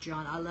 Mark, Luke,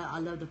 John. I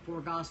love the four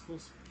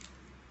Gospels.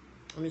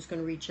 I'm just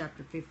going to read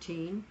chapter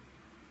 15.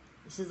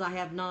 It says I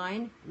have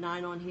nine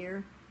on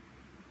here.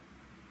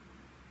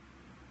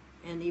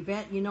 And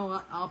Yvette, you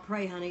know, I'll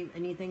pray, honey.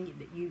 Anything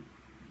that you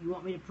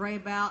want me to pray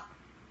about,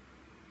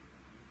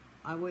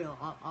 I will.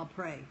 I'll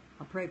pray.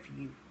 I'll pray for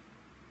you.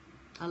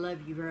 I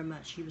love you very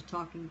much. He was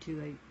talking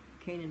to a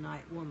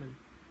Canaanite woman.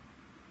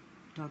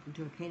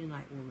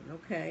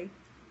 Okay.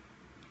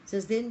 It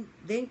says, Then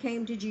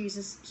came to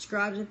Jesus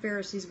scribes and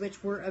Pharisees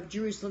which were of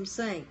Jerusalem,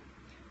 saying,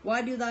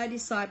 Why do thy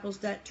disciples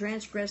that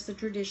transgress the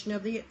tradition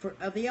of the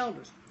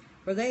elders?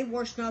 For they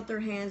wash not their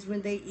hands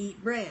when they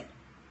eat bread.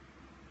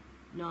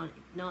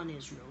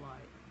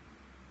 Non-Israelite.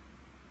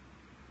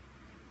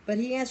 But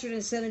he answered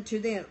and said unto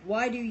them,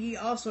 Why do ye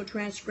also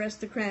transgress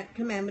the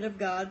commandment of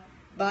God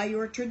by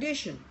your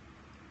tradition?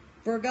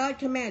 For God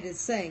commanded,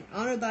 saying,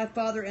 Honor thy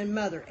father and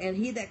mother, and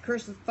he that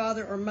curseth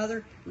father or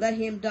mother, let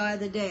him die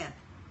the death.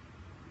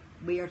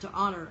 We are to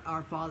honor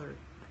our father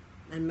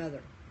and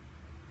mother.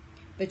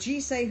 But ye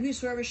say,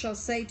 Whosoever shall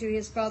say to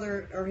his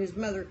father or his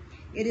mother,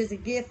 It is a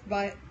gift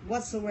by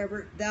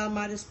whatsoever thou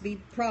mightest be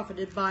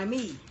profited by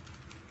me.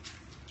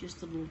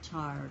 Just a little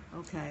tired.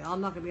 Okay, I'm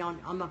not gonna be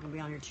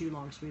on here too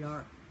long,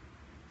 sweetheart.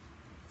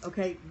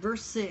 Okay,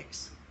 verse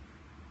 6.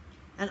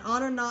 And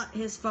honor not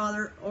his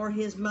father or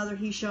his mother,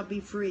 he shall be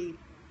free.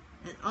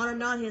 And honor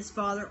not his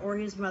father or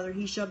his mother,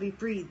 he shall be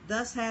free.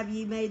 Thus have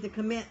ye made the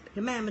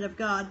commandment of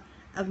God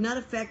of none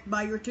effect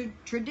by your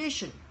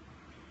tradition.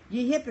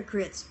 Ye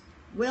hypocrites,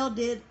 well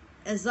did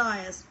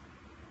Isaiah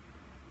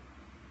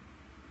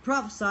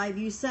prophesy of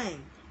you,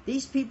 saying,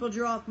 These people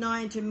draweth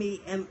nigh unto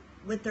me and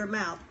with their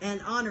mouth, and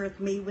honoreth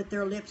me with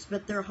their lips,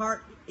 but their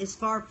heart is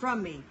far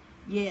from me.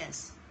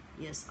 Yes,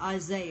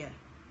 Isaiah.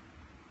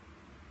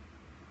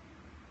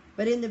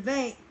 But in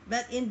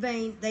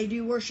vain they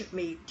do worship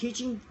me,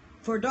 teaching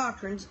for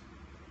doctrines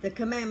the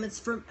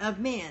commandments of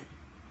men.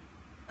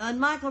 And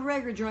Michael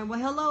Rager joined. Well,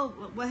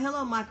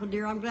 hello, Michael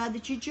dear. I'm glad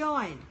that you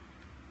joined.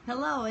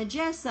 Hello, and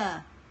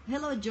Jessa.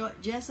 Hello,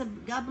 Jessa.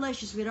 God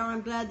bless you, sweetheart.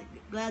 I'm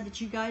glad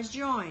that you guys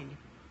joined.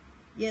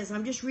 Yes,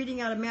 I'm just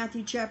reading out of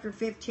Matthew chapter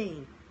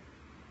 15.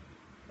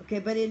 Okay,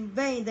 but in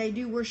vain they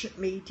do worship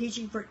me,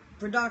 teaching for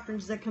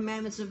doctrines the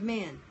commandments of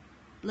men.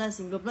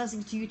 Blessings. Well,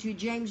 blessings to you too.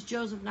 James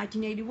Joseph,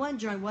 1981,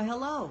 joined. Well,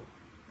 hello.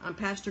 I'm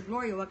Pastor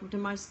Gloria. Welcome to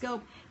my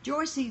scope.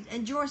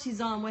 Joycey's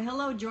on. Well,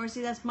 hello,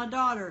 Joycey. That's my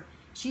daughter.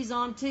 She's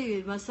on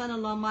too. My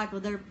son-in-law, Michael,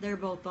 they're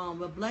both on.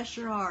 Well, bless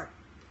your heart.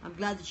 I'm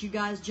glad that you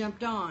guys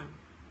jumped on.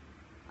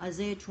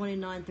 Isaiah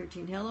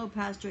 29:13. Hello,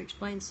 Pastor.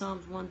 Explain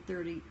Psalms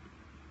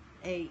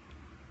 138.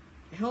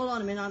 Hold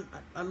on a minute.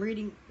 I'm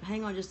reading.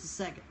 Hang on just a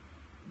second.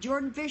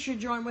 Jordan Fisher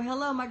joined. Well,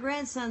 hello. My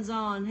grandson's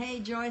on. Hey,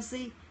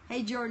 Joycey.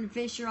 Hey, Jordan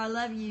Fisher. I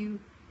love you.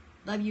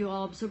 Love you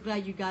all. I'm so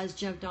glad you guys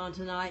jumped on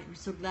tonight. I'm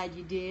so glad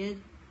you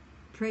did.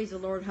 Praise the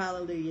Lord.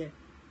 Hallelujah.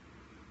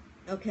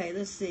 Okay,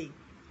 let's see.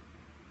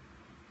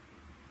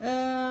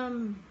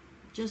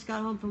 Just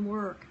got home from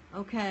work.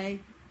 Okay,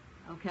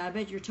 I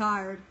bet you're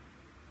tired.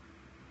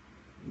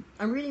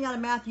 I'm reading out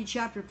of Matthew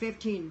chapter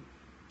 15.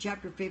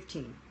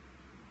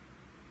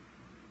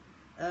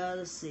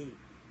 Let's see.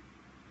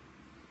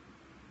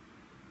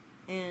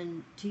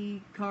 And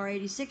T Car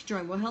 86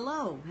 joined. Well,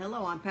 hello.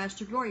 Hello, I'm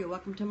Pastor Gloria.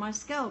 Welcome to my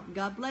scope.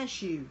 God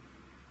bless you.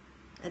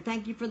 And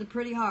thank you for the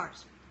pretty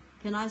hearts.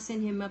 Can I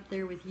send him up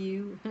there with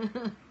you?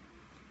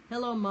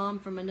 Hello, Mom,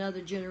 from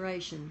another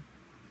generation.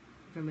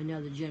 From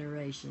another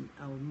generation.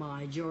 Oh,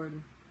 my,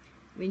 Jordan.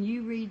 When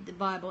you read the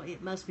Bible,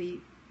 it must be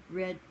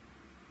read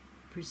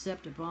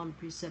precept upon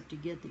precept to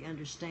get the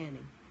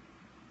understanding.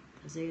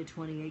 Isaiah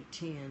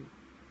 28:10.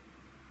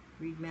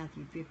 Read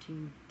Matthew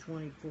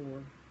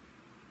 15:24.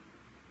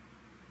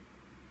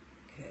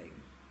 Okay.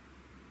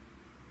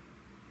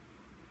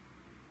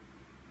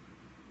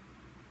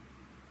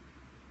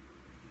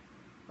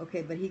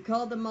 Okay, but he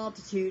called the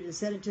multitude and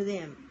said unto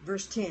them,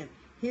 verse 10,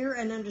 hear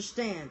and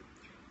understand,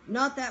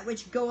 not that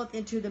which goeth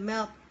into the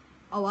mouth.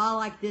 Oh, I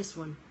like this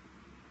one.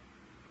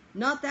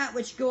 Not that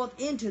which goeth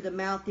into the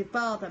mouth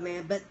defileth a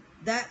man, but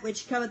that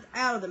which cometh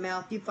out of the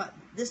mouth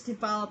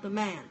defileth a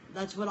man.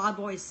 That's what I've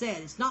always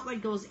said. It's not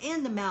what goes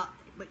in the mouth,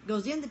 but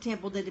goes in the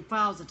temple that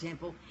defiles the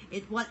temple.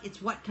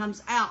 It's what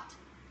comes out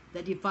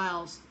that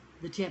defiles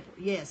the temple.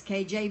 Yes,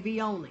 KJV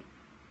only.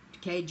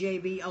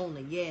 KJV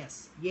only.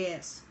 Yes,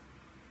 yes.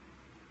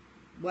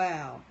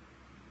 Wow.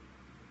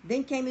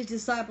 Then came his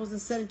disciples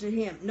and said unto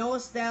him,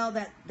 knowest thou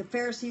that the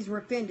Pharisees were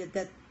offended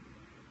that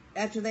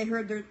after they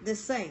heard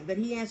this saying? But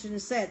he answered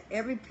and said,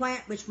 every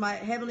plant which my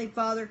heavenly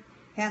Father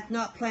hath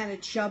not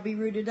planted shall be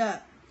rooted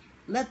up.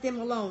 Let them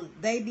alone.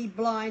 They be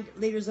blind,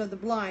 leaders of the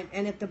blind.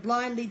 And if the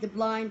blind lead the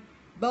blind,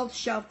 both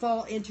shall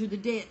fall into the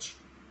ditch.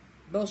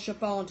 Both shall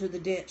fall into the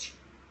ditch.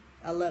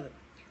 I love it.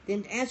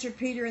 Then answered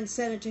Peter and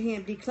said unto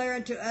him, declare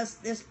unto us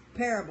this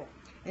parable.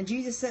 And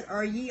Jesus said,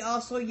 are ye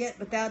also yet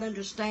without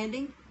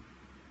understanding?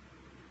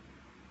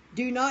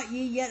 Do not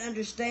ye yet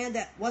understand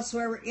that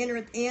whatsoever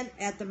entereth in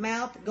at the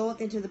mouth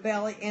goeth into the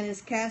belly, and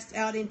is cast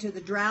out into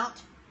the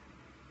draught?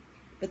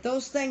 But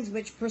those things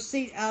which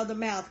proceed out of the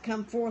mouth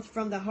come forth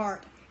from the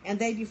heart, and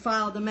they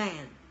defile the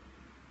man.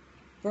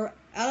 For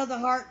out of the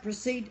heart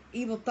proceed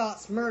evil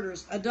thoughts,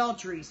 murders,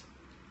 adulteries,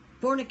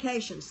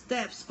 fornications,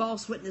 thefts,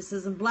 false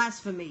witnesses, and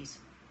blasphemies.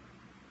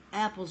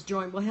 Apples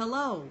joined. Well,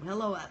 hello.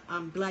 Hello.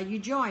 I'm glad you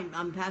joined.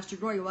 I'm Pastor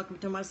Gloria. Welcome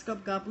to my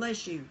scope. God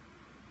bless you.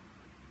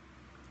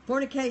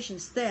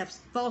 Fornications, thefts,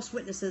 false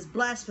witnesses,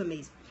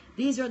 blasphemies.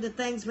 These are the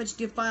things which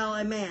defile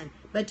a man.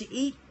 But to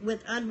eat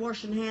with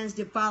unwashed hands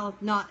defileth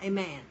not a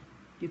man.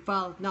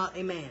 Defileth not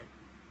a man.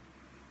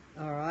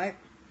 All right.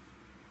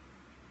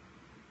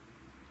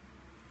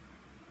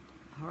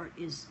 Heart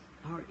is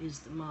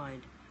the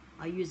mind.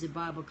 I use a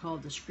Bible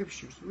called the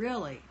Scriptures.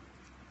 Really?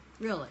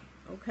 Really?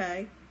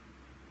 Okay.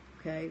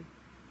 Okay.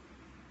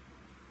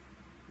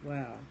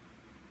 Wow.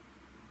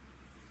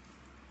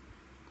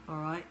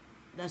 All right.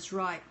 That's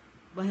right.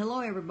 Well, hello,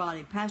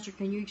 everybody. Pastor,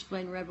 can you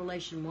explain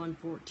Revelation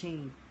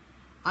 1:14?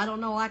 I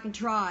don't know. I can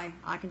try.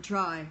 I can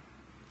try.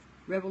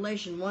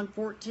 Revelation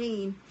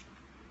 1:14.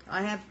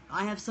 I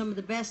have some of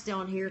the best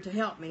down here to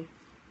help me.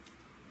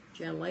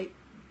 Channel 8.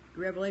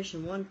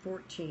 Revelation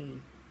 1:14.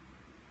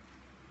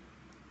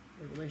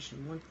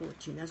 Revelation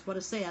 1:14. That's what I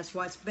say. That's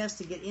why it's best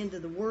to get into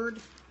the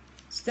Word,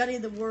 study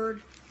the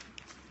Word.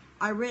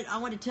 I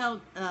want to tell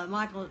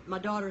Michael, my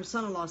daughter and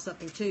son-in-law,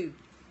 something too.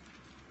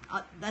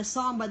 That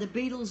song by the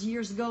Beatles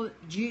years ago,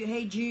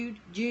 Hey Jude,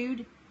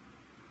 Jude.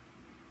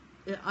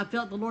 I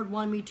felt the Lord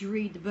wanted me to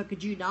read the book of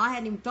Jude. Now, I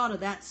hadn't even thought of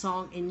that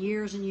song in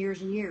years and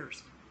years and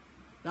years.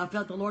 But I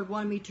felt the Lord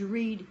wanted me to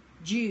read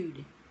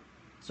Jude.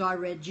 So I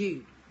read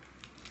Jude.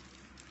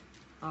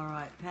 All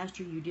right,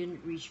 Pastor, you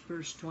didn't reach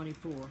verse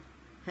 24.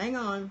 Hang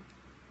on.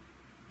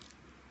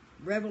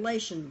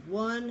 Revelation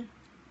 1.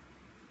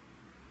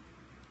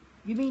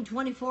 You mean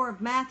 24 of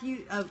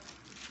Matthew?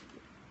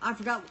 I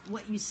forgot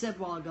what you said a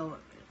while ago.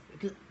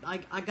 Because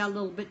I got a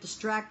little bit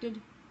distracted.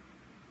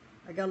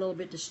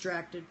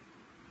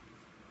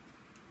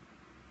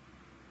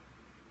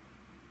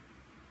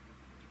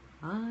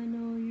 I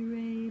know you're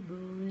able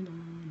and I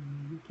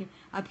know you can.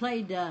 I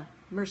played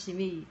Mercy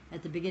Me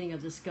at the beginning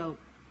of the scope.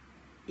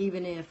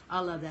 Even if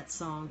I love that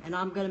song. And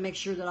I'm going to make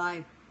sure that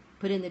I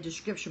put in the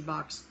description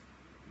box.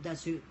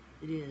 That's who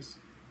it is.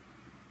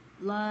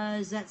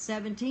 Is that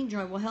 17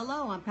 join? Well,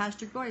 hello. I'm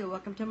Pastor Gloria.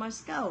 Welcome to my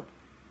scope.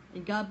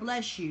 And God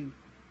bless you.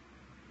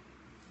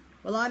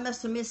 Well, I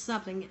must have missed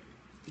something.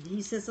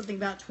 He said something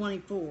about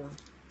 24.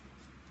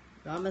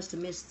 I must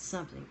have missed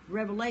something.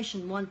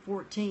 Revelation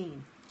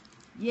 1:14.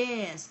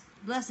 Yes.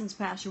 Blessings,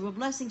 Pastor. Well,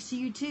 blessings to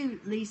you too,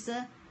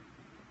 Lisa.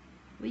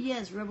 Well,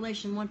 yes,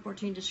 Revelation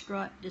 1:14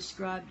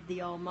 described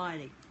the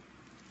Almighty.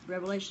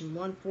 Revelation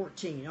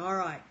 1:14. All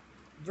right.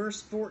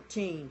 Verse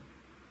 14.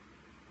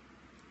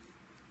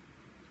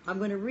 I'm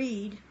going to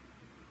read.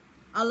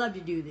 I love to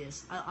do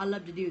this. I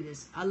love to do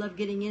this. I love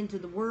getting into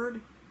the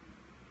Word.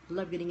 I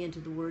love getting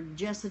into the Word.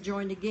 Jessa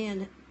joined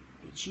again.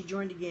 She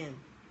joined again.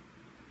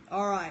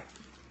 All right.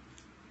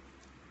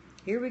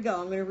 Here we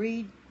go. I'm going to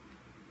read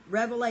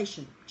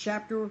Revelation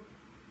chapter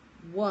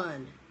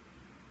 1.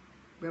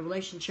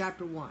 Revelation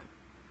chapter 1.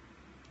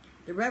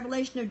 The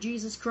revelation of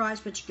Jesus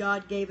Christ, which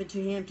God gave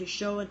unto him to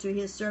show unto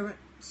his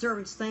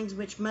servants things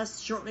which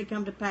must shortly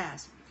come to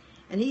pass.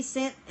 And he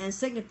sent and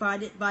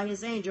signified it by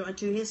his angel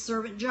unto his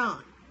servant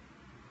John,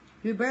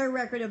 who bare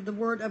record of the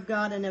word of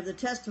God and of the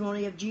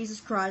testimony of Jesus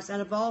Christ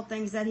and of all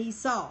things that he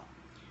saw.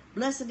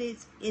 Blessed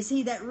is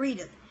he that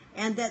readeth,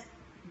 and that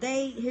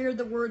they hear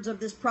the words of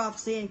this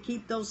prophecy, and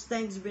keep those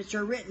things which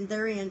are written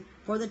therein,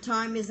 for the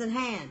time is at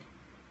hand.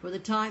 For the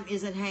time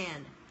is at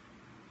hand.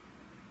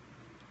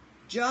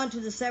 John, to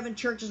the 7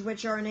 churches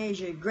which are in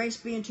Asia, grace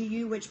be unto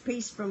you, which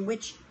peace from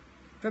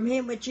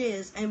him which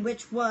is, and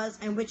which was,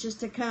 and which is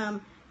to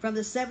come, from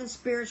the 7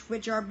 spirits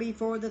which are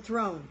before the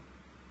throne.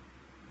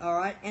 All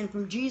right, and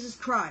from Jesus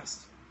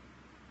Christ,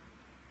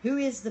 who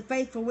is the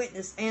faithful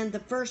witness, and the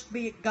first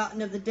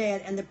begotten of the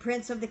dead, and the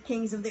prince of the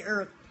kings of the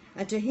earth,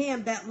 and to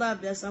him that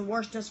loved us and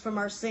washed us from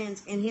our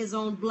sins in his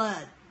own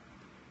blood.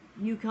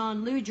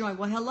 Yukon Lou joined.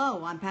 Well,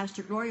 hello, I'm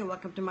Pastor Gloria.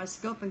 Welcome to my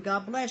scope, and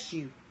God bless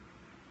you.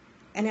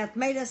 And hath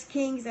made us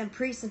kings and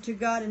priests unto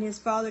God and his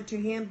Father. To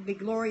him be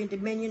glory and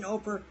dominion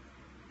over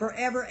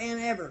forever and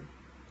ever.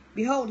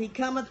 Behold, he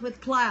cometh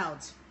with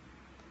clouds,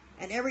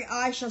 and every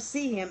eye shall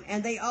see him,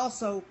 and they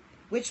also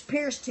which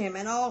pierced him,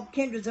 and all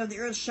kindreds of the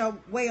earth shall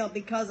wail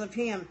because of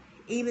him.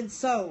 Even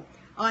so,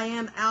 I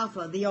am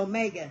Alpha, the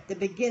Omega, the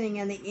beginning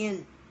and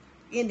the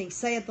ending,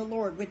 saith the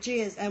Lord, which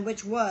is, and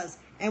which was,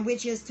 and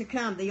which is to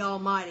come, the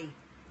Almighty.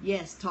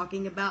 Yes,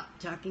 talking about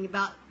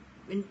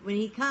when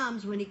he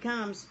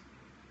comes.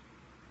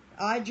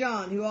 I,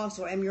 John, who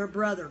also am your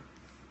brother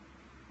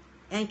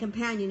and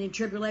companion in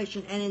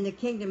tribulation and in the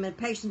kingdom and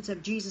patience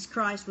of Jesus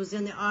Christ, was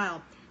in the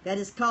isle that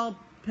is called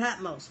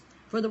Patmos,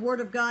 for the word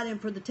of God and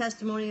for the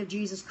testimony of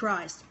Jesus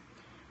Christ.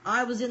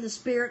 I was in the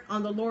Spirit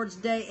on the Lord's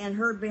day, and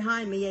heard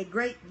behind me a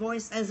great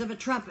voice as of a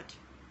trumpet.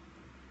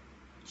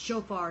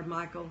 Shofar,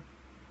 Michael.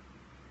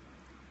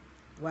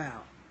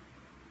 Wow.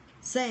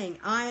 Saying,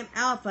 I am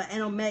Alpha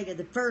and Omega,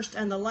 the first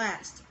and the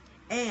last.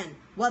 And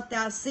what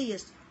thou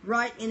seest,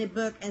 write in a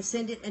book, and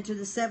send it unto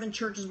the 7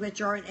 churches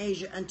which are in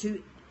Asia,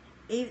 unto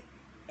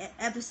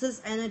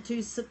Ephesus, and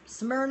unto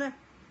Smyrna,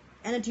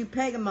 and unto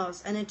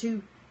Pergamos, and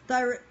unto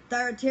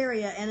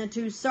Thyatira, and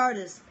unto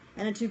Sardis,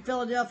 and unto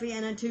Philadelphia,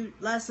 and unto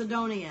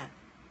Lacedonia.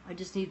 I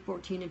just need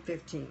 14 and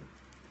 15.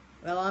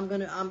 Well, I'm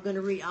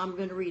gonna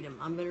read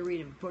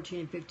them. 14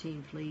 and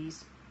 15,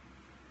 please.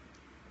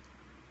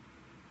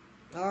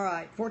 All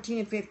right, 14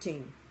 and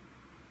 15.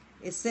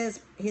 It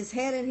says, his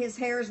head and his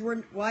hairs were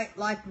white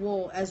like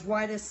wool, as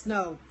white as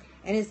snow,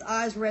 and his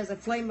eyes were as a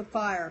flame of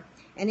fire,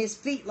 and his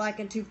feet like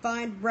unto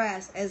fine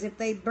brass, as if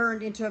they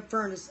burned into a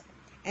furnace,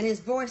 and his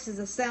voice is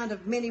the sound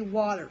of many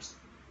waters.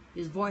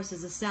 His voice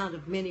is the sound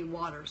of many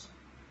waters.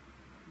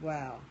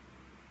 Wow.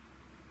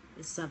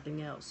 It's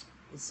something else.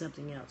 It's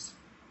something else.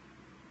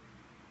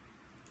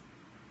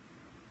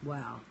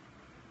 Wow.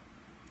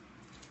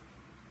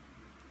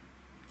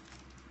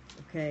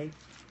 Okay.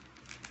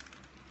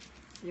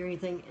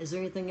 Is there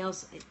anything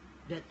else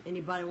that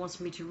anybody wants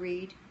me to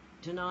read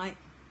tonight?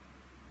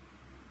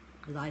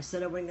 Because I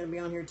said I wasn't going to be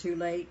on here too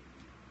late.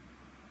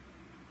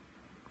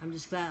 I'm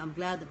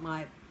glad that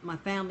my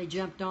family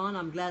jumped on.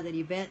 I'm glad that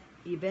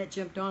Yvette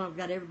jumped on. I'm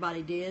glad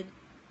everybody did.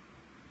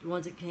 The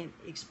ones that can't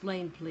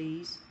explain,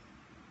 please.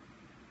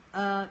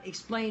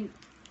 Explain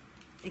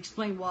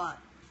what?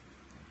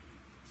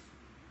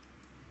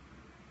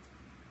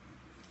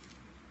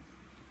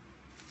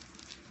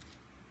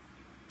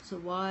 So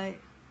why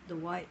the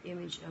white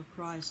image of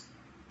Christ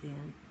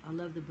then? I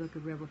love the book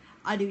of Revelation.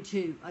 I do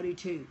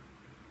too.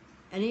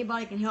 And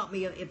anybody can help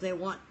me if they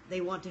want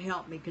to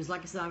help me, because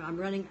like I said, I'm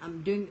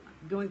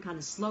going kind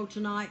of slow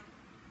tonight.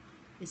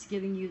 It's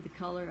giving you the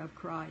color of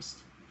Christ.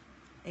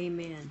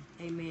 Amen.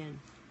 Amen.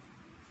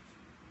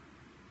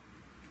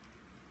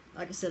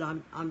 Like I said,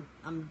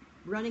 I'm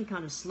running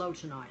kind of slow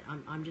tonight.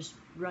 I'm just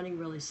running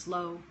really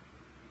slow.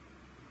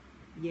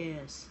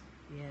 Yes.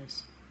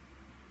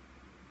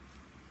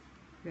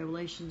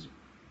 Revelations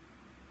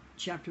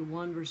chapter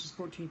 1 verses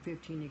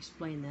 14-15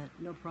 explain that.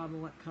 No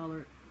problem. What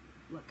color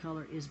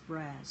is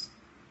brass?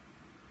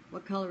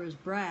 What color is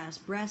brass?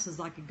 Brass is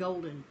like a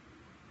golden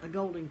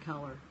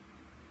color.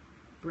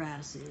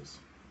 Brass is.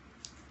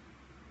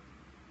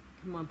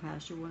 Come on,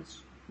 Pastor,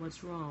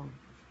 what's wrong?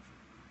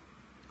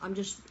 I'm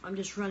just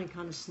running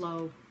kind of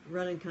slow,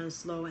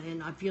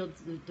 and I feel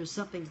that there's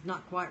something's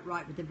not quite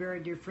right with a very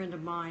dear friend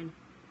of mine.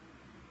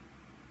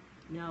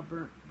 Now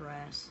burnt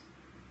brass.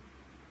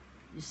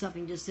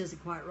 Something just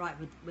isn't quite right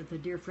with a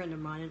dear friend of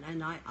mine,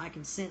 and I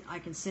can sense it. I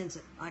can sense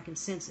it. I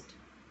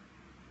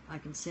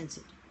can sense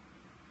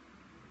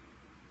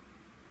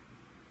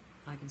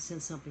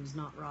something's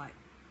not right.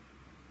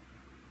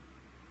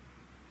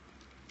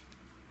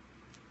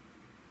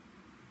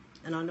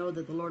 And I know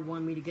that the Lord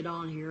wanted me to get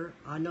on here.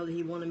 I know that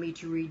He wanted me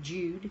to read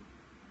Jude.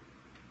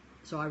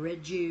 So I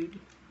read Jude.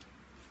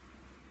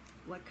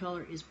 What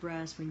color is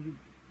brass when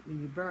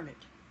you burn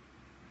it?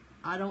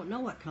 I don't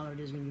know what color it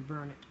is when you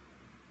burn it.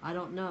 I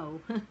don't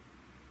know. What's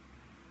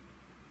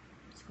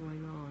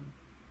going on?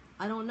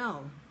 I don't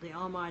know. The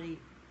Almighty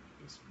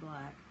is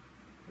black.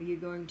 Are you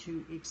going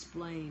to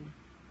explain?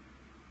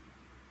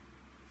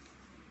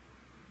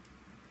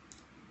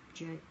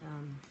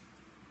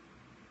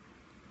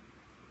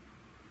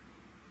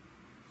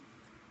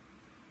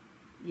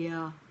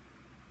 Yeah.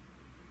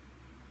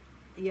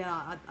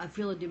 Yeah, I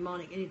feel a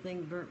demonic.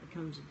 Anything burnt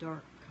becomes a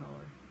dark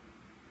color.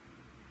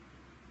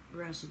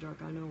 Grass is dark.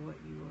 I know what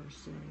you are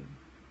saying.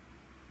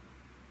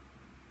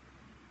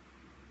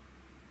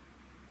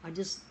 I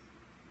just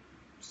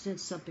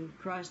sense something.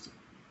 Christ,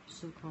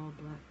 so-called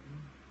black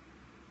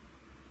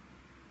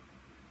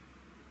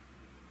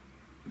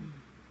man.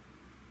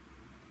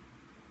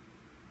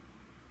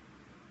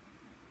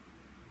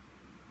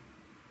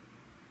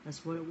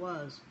 That's what it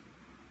was.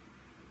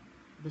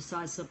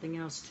 Besides something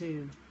else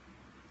too.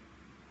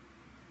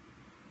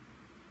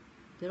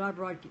 Did I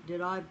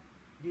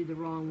do the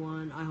wrong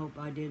one? I hope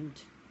I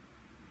didn't.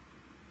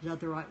 Is that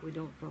the right? We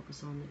don't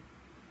focus on it.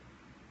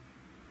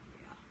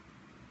 Yeah.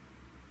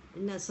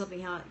 Isn't that something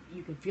how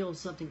you can feel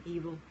something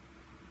evil?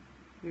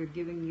 We are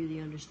giving you the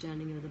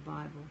understanding of the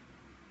Bible.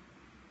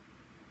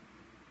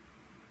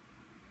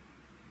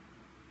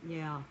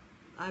 Yeah.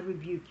 I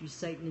rebuke you,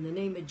 Satan, in the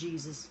name of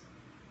Jesus.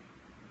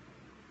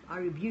 I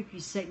rebuke you,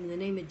 Satan, in the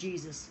name of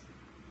Jesus.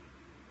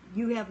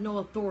 You have no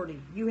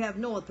authority. You have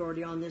no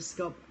authority on this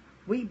scope.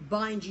 We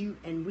bind you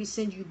and we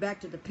send you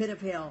back to the pit of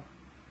hell.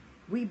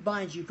 We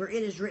bind you, for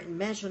it is written,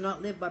 man shall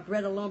not live by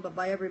bread alone, but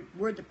by every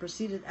word that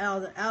proceeded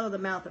out of the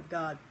mouth of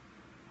God.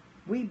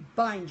 We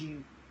bind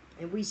you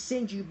and we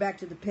send you back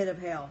to the pit of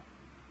hell.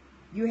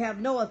 You have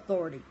no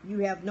authority. You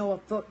have no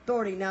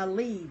authority. Now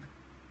leave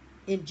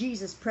in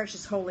Jesus'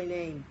 precious holy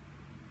name.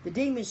 The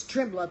demons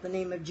tremble at the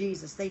name of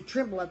Jesus. They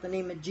tremble at the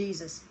name of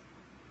Jesus.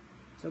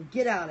 So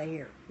get out of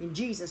here. In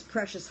Jesus'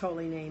 precious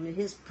holy name. In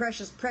His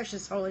precious,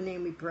 precious holy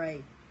name we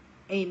pray.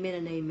 Amen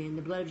and amen.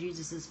 The blood of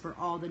Jesus is for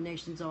all the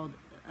nations, all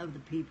of the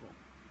people.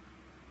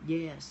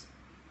 Yes.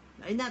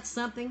 Isn't that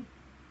something?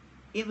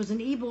 It was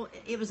an evil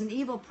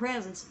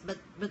presence, but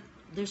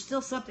there's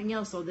still something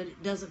else though that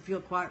it doesn't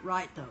feel quite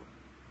right though.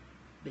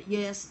 But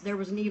yes, there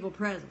was an evil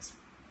presence.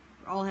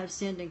 All have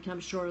sinned and come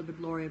short of the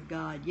glory of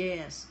God.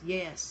 Yes,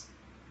 yes.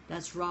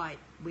 That's right.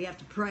 We have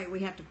to pray. We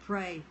have to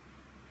pray.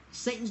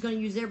 Satan's going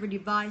to use every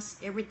device,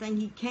 everything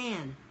he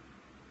can.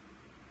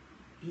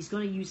 He's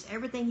going to use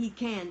everything he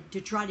can to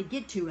try to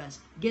get to us,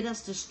 get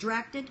us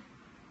distracted.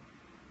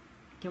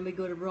 Can we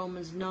go to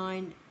Romans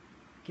 9?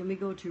 Can we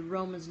go to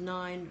Romans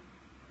 9,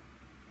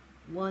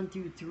 1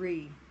 through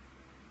 3?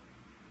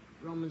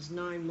 Romans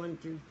 9, 1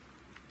 through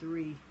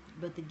 3.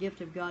 But the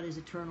gift of God is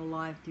eternal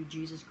life through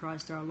Jesus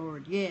Christ our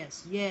Lord.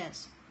 Yes,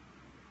 yes,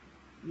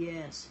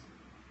 yes.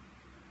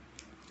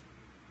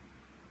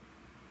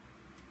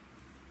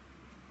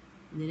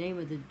 In the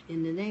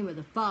name of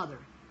the Father,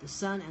 the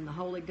Son, and the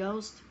Holy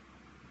Ghost.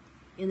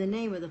 In the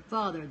name of the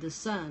Father, the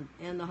Son,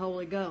 and the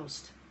Holy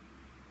Ghost.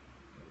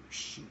 Oh,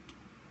 shoot.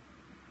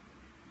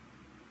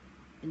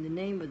 In the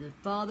name of the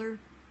Father,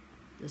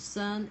 the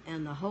Son,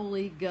 and the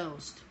Holy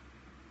Ghost.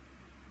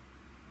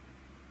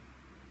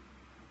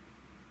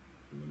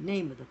 In the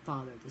name of the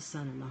Father, the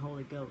Son, and the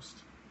Holy Ghost.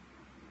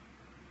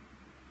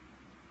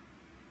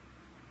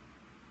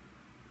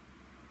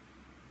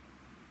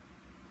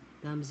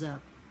 Thumbs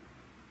up.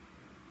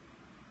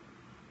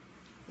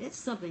 It's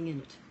something in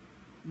it.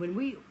 When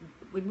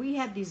we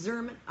have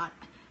discernment,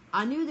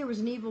 I knew there was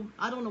an evil.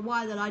 I don't know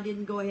why that I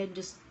didn't go ahead and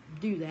just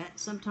do that.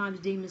 Sometimes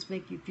demons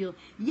make you feel,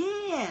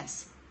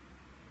 yes.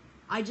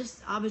 I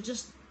was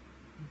just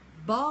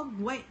bogged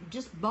way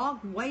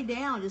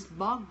down, just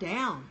bogged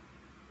down.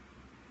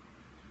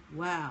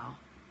 Wow,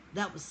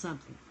 that was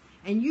something.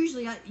 And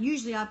usually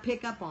I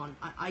pick up on.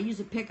 I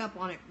usually pick up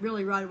on it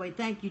really right away.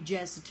 Thank you,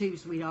 Jessa, too,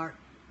 sweetheart,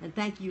 and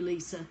thank you,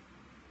 Lisa.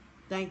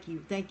 Thank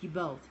you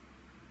both.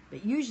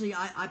 But usually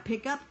I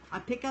pick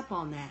up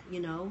on that, you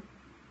know.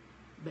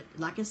 But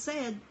like I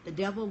said, the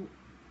devil,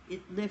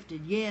 it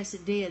lifted. Yes,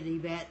 it did,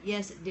 Yvette.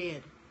 Yes, it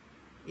did.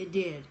 It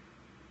did.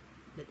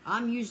 But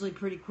I'm usually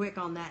pretty quick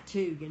on that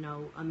too, you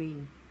know. I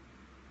mean,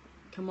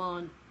 come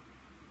on,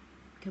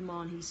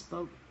 he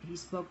spoke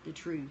the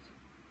truth.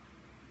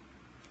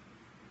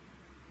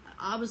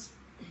 It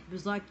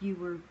was like you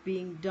were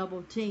being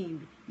double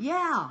teamed.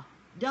 Yeah.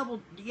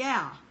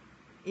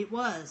 It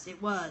was.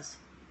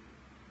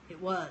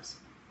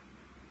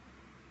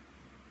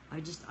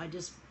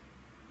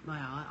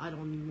 I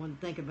don't even want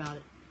to think about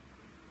it.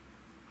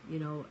 You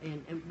know,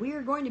 and we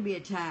are going to be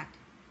attacked.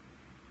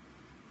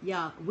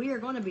 Yeah, we are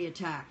going to be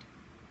attacked.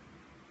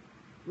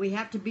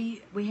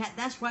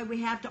 That's why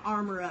we have to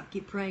armor up.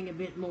 Keep praying a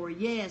bit more.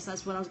 Yes,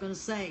 that's what I was going to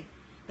say.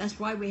 That's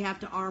why we have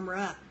to armor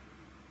up.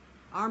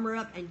 Armor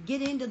up and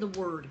get into the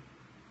Word.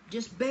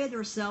 Just bathe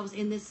ourselves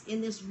in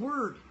this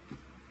Word.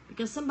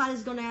 Because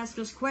somebody's going to ask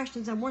us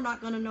questions and we're not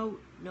going to know.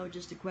 No,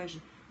 just a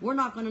question. We're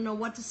not going to know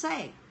what to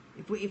say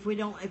if we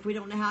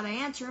don't know how to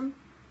answer them.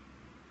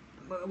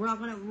 We're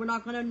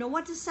not going to know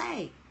what to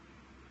say.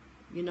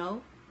 You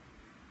know.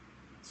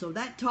 So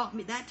that taught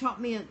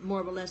me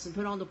more of a lesson.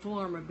 Put on the full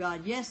armor of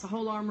God. Yes, the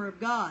whole armor of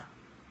God.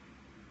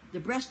 The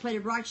breastplate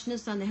of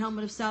righteousness and the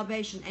helmet of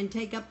salvation, and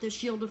take up the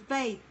shield of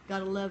faith.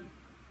 Gotta love.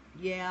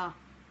 Yeah,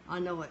 I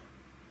know it.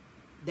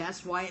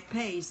 That's why it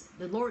pays.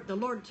 The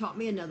Lord taught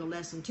me another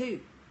lesson too.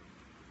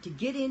 To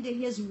get into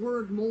His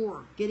Word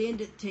more. Get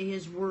into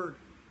His Word.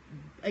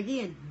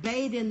 Again,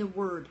 bathe in the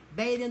Word.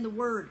 Bathe in the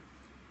Word,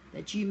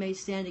 that you may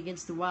stand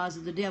against the wiles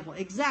of the devil.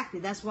 Exactly,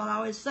 that's what I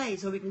always say,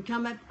 so we can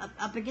come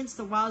up against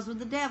the wiles of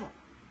the devil.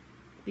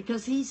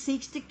 Because he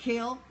seeks to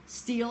kill,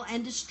 steal,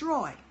 and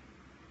destroy.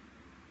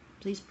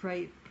 Please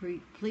pray,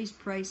 please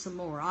pray some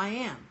more. I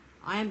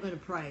am going to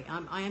pray.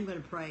 I am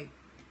going to pray.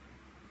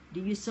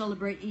 Do you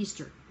celebrate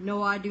Easter?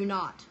 No, I do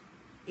not.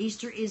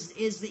 Easter is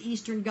the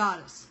Eastern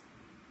goddess.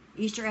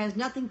 Easter has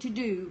nothing to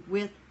do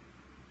with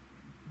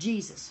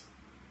Jesus.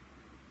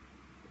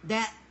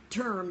 That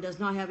term does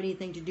not have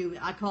anything to do with,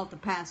 I call it the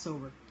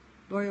Passover.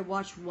 Gloria,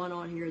 watch one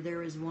on here.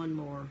 There is one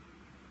more.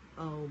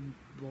 Oh,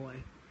 boy.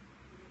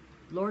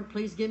 Lord,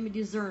 please give me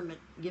discernment.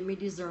 Give me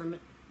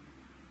discernment.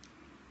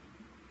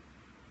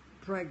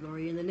 Pray,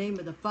 Gloria, in the name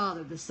of the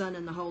Father, the Son,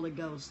 and the Holy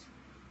Ghost.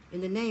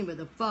 In the name of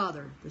the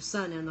Father, the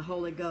Son, and the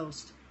Holy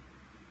Ghost.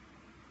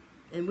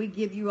 And we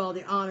give you all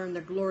the honor and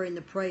the glory and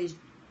the praise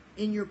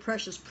in your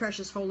precious,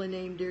 precious holy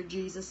name, dear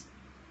Jesus.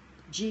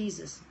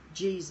 Jesus,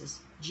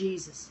 Jesus,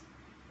 Jesus.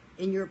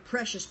 In your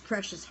precious,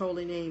 precious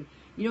holy name.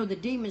 You know, the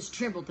demons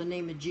trembled at the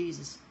name of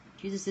Jesus.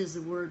 Jesus is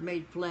the Word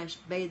made flesh.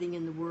 Bathing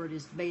in the Word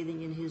is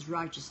bathing in His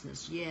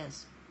righteousness.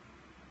 Yes.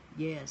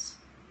 Yes.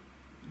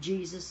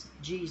 Jesus,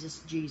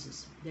 Jesus,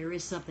 Jesus. There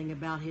is something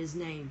about His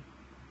name.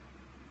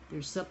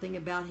 There's something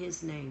about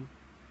His name.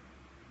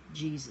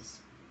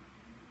 Jesus.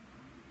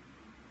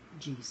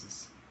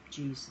 Jesus.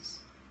 Jesus.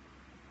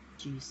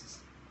 Jesus.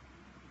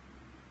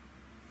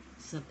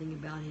 Something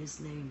about His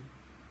name.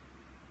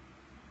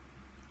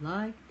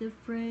 Like the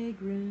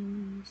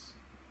fragrance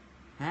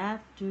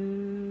after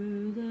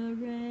the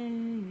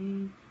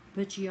rain.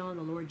 Put ye on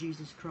the Lord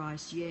Jesus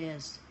Christ.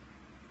 Yes.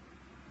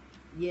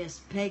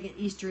 Yes, pagan.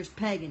 Easter is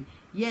pagan.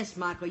 Yes,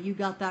 Michael, you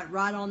got that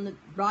right on the,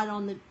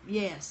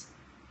 yes.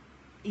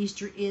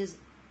 Easter is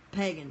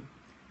pagan.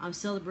 I'm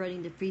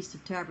celebrating the Feast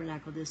of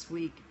Tabernacle this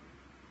week.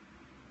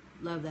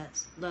 Love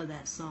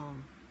that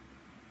song.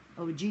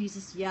 Oh,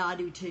 Jesus, yeah, I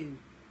do too.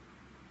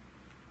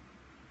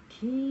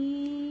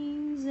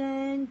 Kings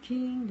and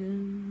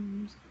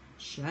kingdoms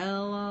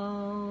shall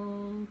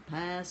all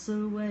pass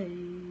away,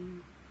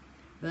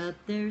 but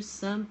there's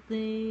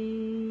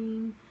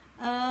something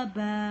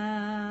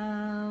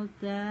about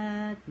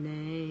that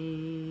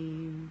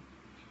name.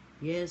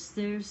 Yes,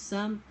 there's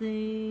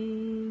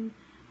something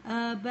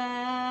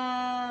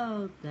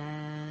about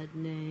that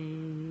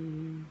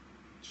name.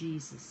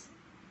 Jesus,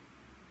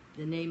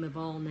 the name of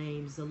all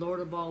names, the Lord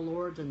of all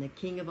lords and the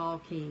King of all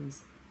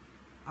kings,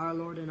 our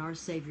Lord and our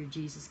Savior,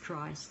 Jesus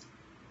Christ.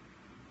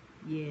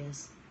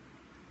 Yes,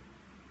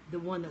 the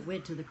one that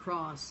went to the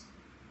cross.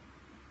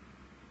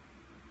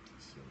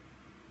 So,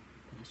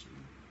 Pastor,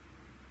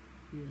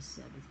 you're a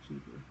Sabbath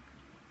keeper.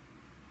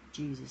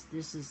 Jesus,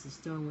 this is the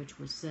stone which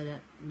was set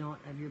at naught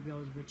of your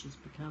builders, which has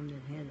become the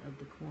head of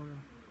the corner.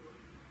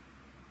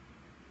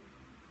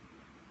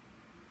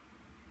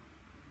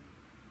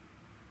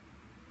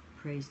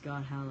 Praise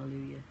God,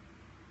 hallelujah.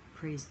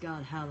 Praise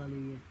God,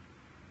 hallelujah.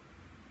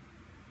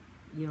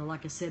 You know,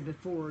 like I said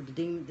before, the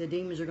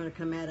demons are going to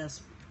come at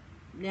us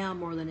now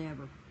more than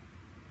ever.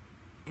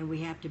 And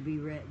we have to be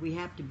ready. We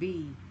have to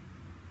be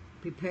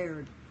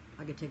prepared.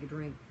 I could take a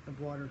drink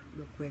of water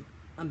real quick.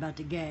 I'm about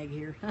to gag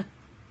here.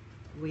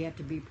 We have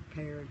to be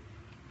prepared.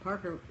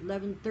 Parker,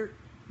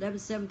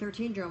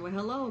 11-7-13, John. Well,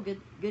 hello.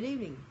 Good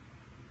evening.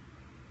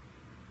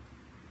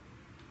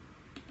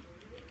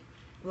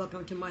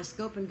 Welcome to my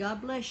scope, and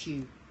God bless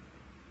you.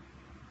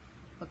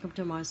 Welcome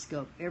to my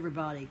scope,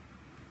 everybody.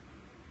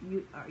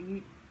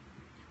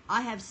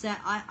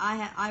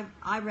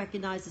 I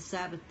recognize the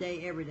Sabbath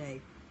day every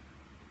day.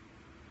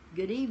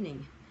 Good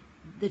evening.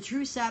 The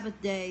true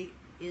Sabbath day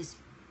is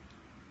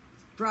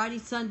Friday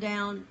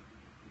sundown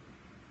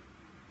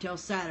till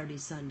Saturday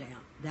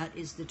sundown. That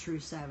is the true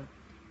Sabbath.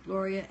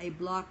 Gloria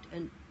blocked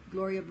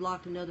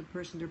another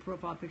person. Their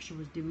profile picture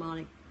was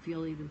demonic.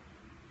 Feel even.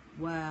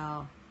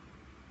 Wow.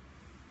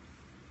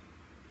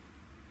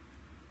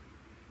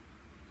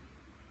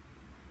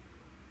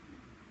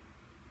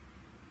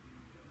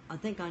 I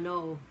think I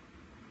know.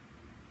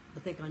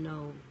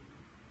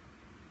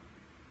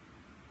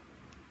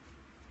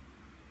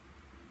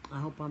 I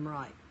hope I'm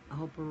right. I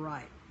hope we're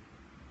right.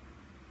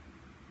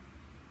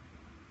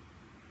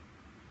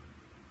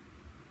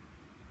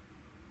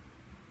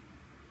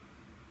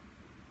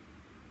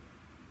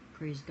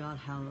 Praise God,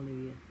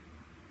 hallelujah.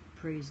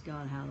 Praise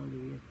God,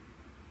 hallelujah.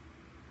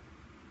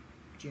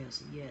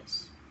 Jesse,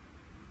 yes.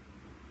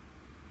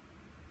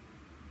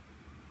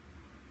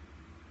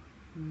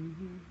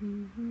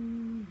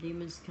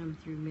 Demons come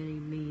through many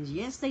means.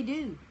 Yes, they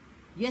do.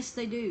 Yes,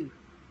 they do.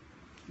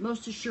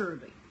 Most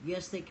assuredly.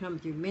 Yes, they come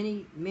through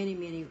many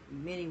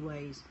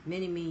ways,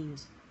 many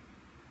means.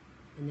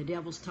 And the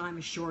devil's time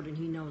is short, and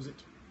he knows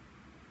it.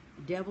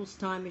 The devil's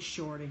time is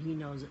short, and he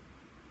knows it.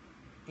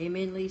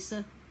 Amen,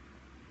 Lisa?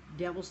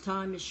 Devil's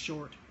time is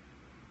short.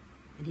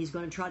 And he's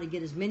going to try to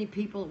get as many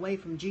people away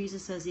from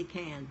Jesus as he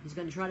can. He's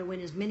going to try to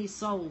win as many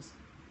souls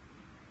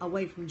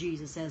away from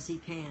Jesus as he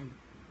can.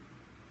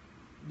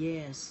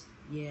 Yes,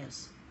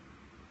 yes.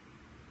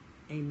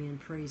 Amen.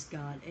 Praise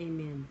God.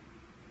 Amen.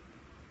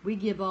 We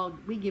give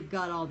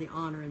God all the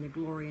honor and the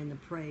glory and the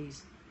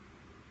praise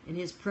in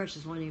His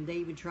precious one name. They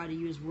even try to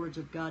use words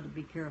of God to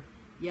be careful.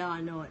 Yeah,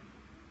 I know it.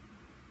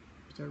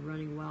 They're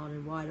running wild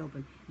and wide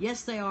open.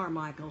 Yes, they are,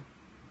 Michael.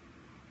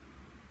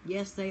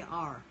 Yes, they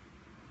are.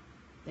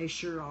 They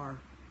sure are.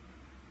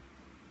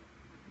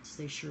 Yes,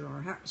 they sure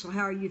are. So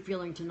how are you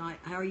feeling tonight?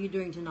 How are you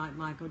doing tonight,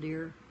 Michael,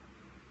 dear?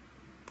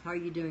 How are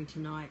you doing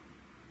tonight?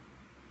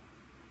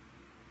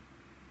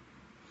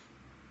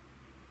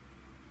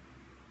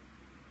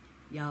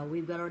 Yeah,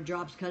 we've got our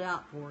jobs cut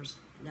out for us.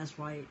 And that's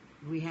why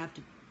we have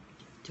to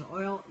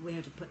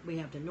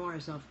anoint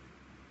ourselves.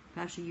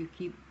 Pastor, do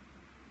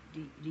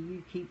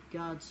you keep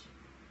God's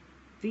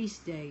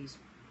feast days?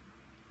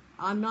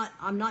 I'm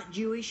not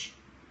Jewish.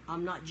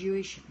 I'm not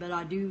Jewish, but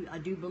I do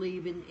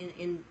believe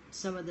in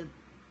some of the.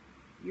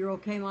 You're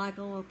okay,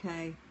 Michael?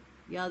 Okay.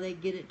 Yeah, they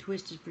get it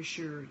twisted for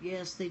sure.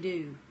 Yes, they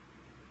do.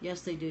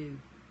 Yes, they do.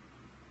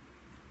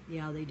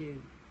 Yeah, they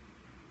do.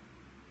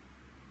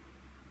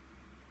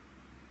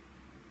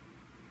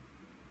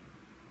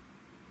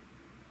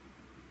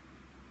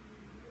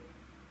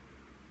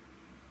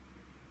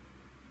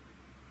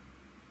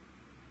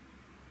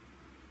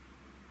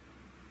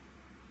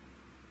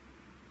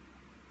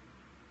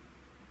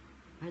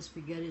 I had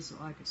spaghetti so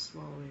I could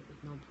swallow it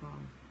with no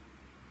problem.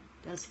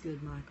 That's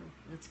good, Michael.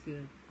 That's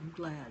good. I'm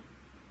glad.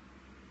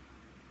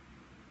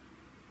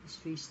 These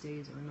feast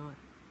days are not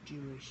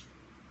Jewish.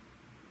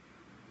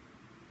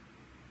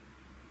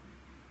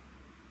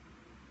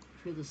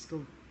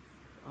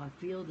 I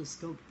feel the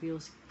scope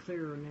feels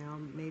clearer now.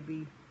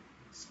 Maybe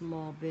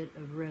small bit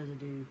of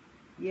residue.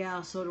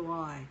 Yeah, so do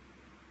I.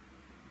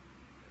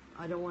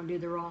 I don't want to do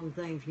the wrong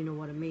thing, if you know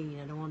what I mean.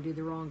 I don't want to do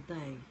the wrong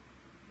thing.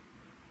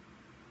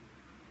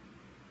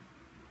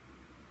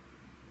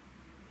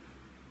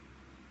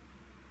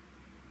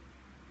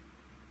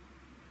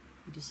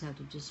 You just have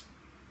to just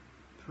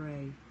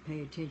pray,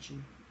 pay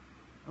attention.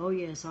 Oh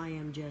yes, I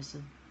am,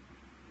 Jessa.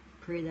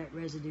 Pray that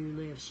residue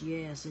lifts.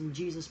 Yes, in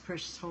Jesus'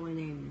 precious holy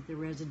name, the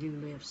residue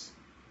lifts.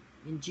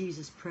 In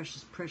Jesus'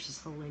 precious,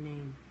 precious holy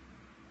name.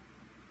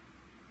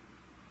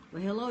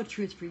 Well, hello,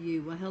 Truth for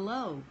You. Well,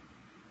 hello.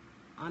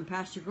 I'm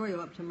Pastor Goyo,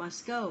 up to my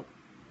scope.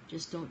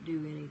 Just don't do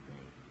anything.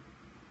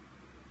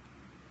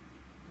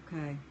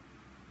 Okay.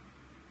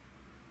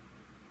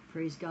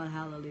 Praise God,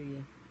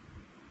 hallelujah.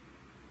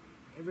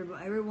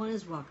 Everyone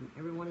is welcome.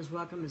 Everyone is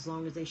welcome as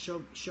long as they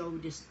show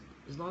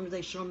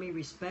me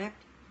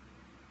respect.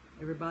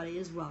 Everybody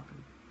is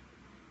welcome.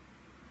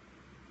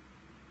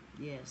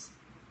 Yes.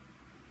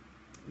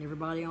 And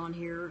everybody on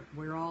here,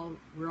 we're all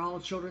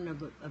children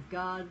of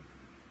God.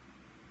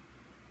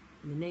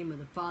 In the name of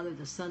the Father,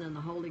 the Son, and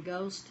the Holy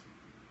Ghost.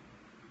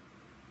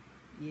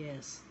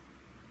 Yes.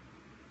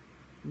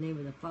 In the name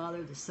of the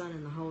Father, the Son,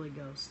 and the Holy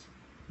Ghost.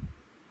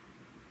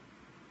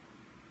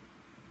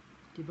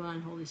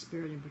 Divine Holy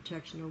Spirit and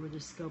protection over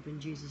this scope in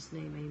Jesus'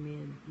 name,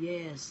 amen.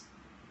 Yes.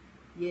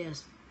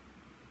 Yes.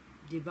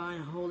 Divine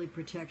holy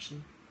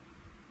protection.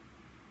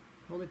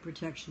 Holy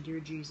protection, dear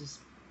Jesus.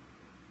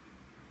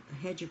 A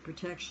hedge of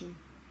protection.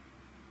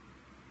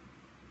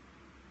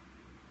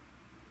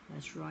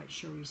 That's right,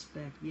 show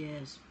respect,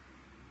 yes.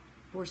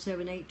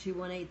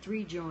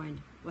 478-2183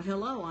 joined. Well,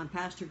 hello, I'm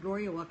Pastor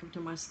Gloria. Welcome to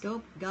my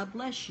scope. God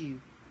bless you.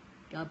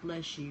 God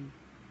bless you.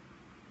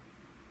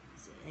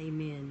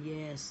 Amen.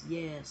 Yes,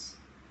 yes,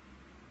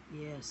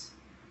 yes.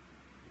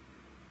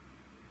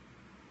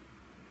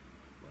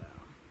 Wow.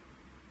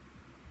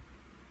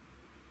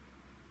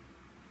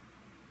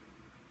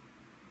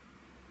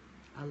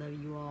 I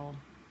love you all.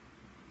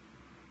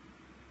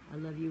 I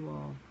love you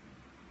all.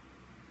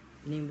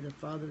 In the name of the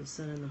Father, the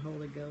Son, and the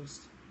Holy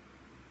Ghost.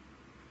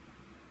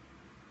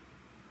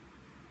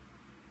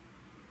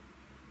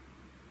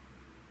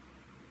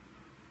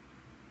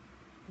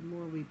 The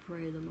more we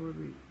pray, the Lord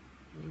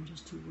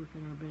angels to work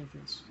in our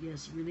benefits.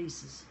 Yes, He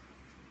releases.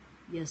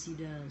 Yes, He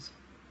does.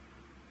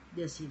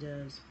 Yes, He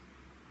does.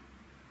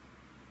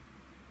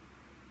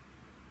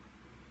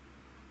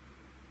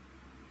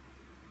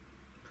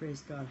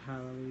 Praise God.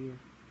 Hallelujah.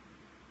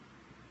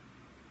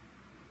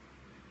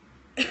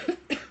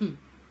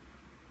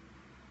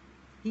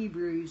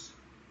 Hebrews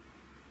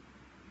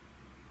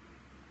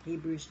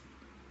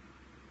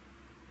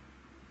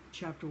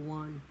chapter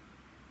 1.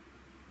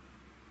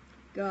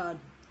 God,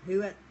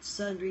 who at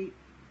sundry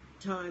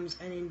times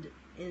and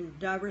in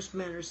diverse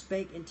manners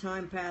spake in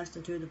time past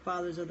unto the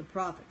fathers of the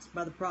prophets,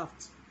 by the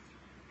prophets,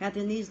 hath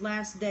in these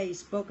last days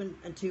spoken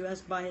unto us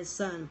by His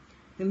Son,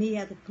 whom He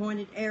hath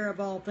appointed heir of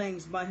all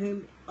things, by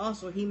whom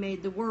also He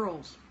made the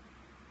worlds.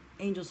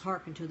 Angels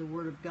hearken to the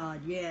word of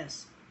God.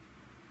 Yes.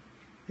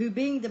 Who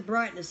being the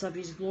brightness of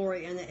His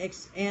glory and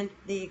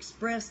the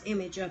express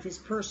image of His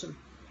person,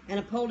 and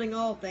upholding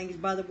all things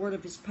by the word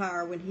of His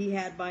power, when He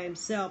had by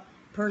Himself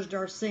purged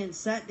our sins,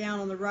 sat down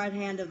on the right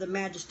hand of the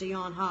Majesty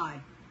on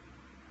high,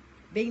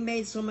 being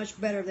made so much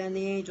better than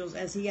the angels,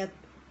 as He hath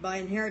by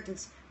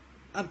inheritance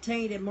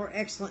obtained a more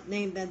excellent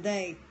name than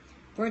they.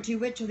 For unto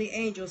which of the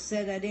angels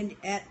said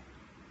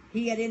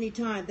He at any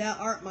time, Thou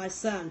art my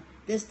Son,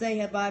 this day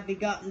have I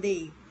begotten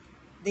thee.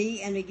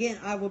 thee, and again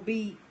I will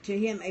be to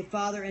him a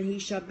father, and he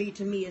shall be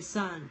to me a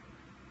son.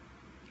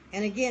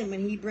 And again,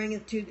 when he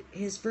bringeth to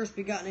his first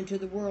begotten into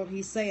the world,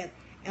 he saith,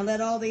 and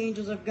let all the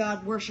angels of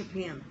God worship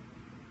him.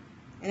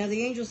 And of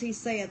the angels he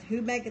saith,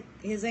 who maketh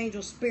his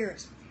angels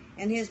spirits,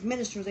 and his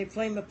ministers a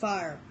flame of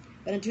fire.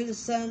 But unto the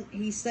Son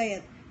he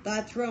saith,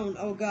 thy throne,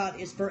 O God,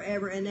 is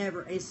forever and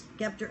ever. A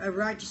scepter of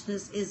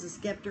righteousness is the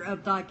scepter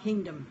of thy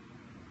kingdom.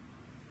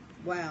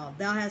 Wow.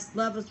 Thou hast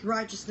loved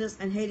righteousness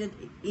and hated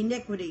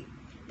iniquity.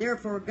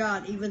 Therefore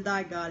God, even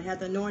thy God,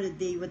 hath anointed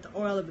thee with the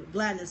oil of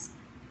gladness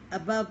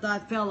above thy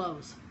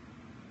fellows.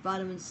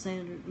 Vitamin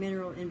Standard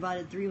Mineral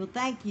invited 3. Well,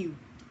 thank you.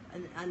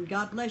 And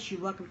God bless you.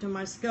 Welcome to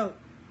my scope.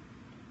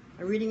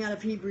 A reading out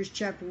of Hebrews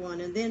chapter 1.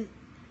 And then,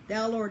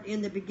 thou, Lord,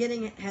 in the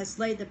beginning hast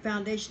laid the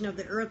foundation of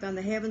the earth, and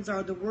the heavens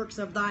are the works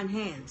of thine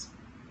hands.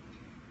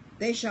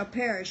 They shall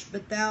perish,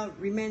 but thou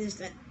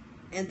remainest,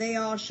 and they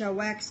all shall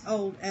wax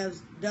old,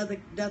 as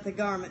doth a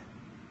garment.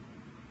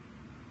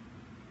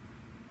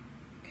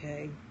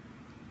 Okay.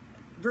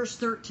 Verse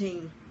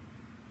 13.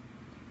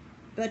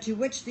 But to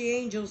which the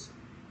angels,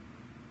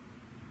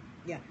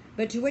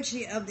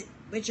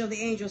 which of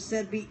the angels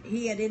said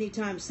he at any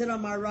time, sit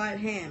on my right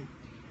hand,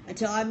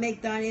 until I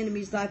make thine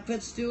enemies thy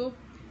footstool?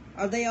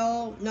 Are they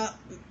not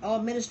all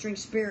ministering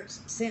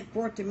spirits sent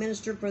forth to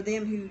minister for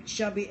them who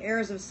shall be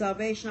heirs of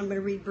salvation? I'm going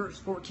to read verse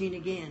 14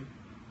 again.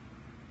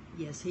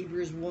 Yes,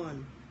 Hebrews 1.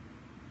 I'm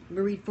going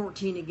to read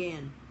 14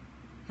 again.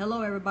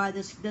 Hello,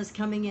 everybody that's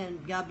coming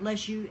in. God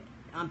bless you.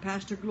 I'm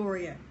Pastor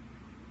Gloria.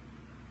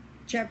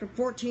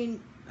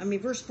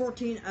 Verse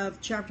 14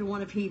 of chapter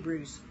 1 of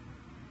Hebrews.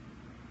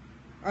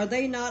 Are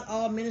they not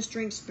all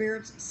ministering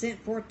spirits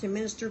sent forth to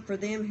minister for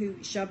them who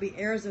shall be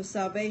heirs of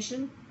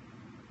salvation?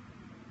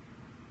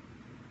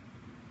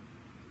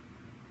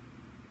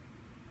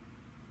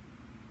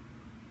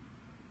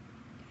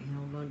 Okay,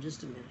 hold on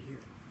just a minute here.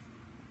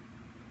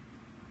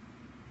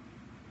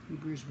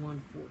 Hebrews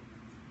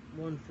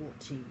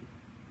 1:14.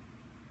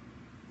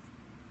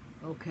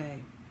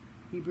 Okay.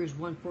 Hebrews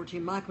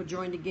 1:14. Michael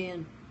joined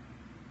again.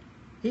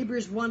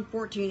 Hebrews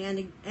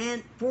 1:14,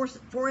 and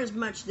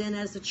forasmuch then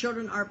as the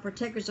children are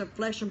partakers of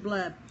flesh and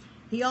blood,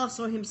 he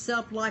also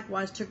himself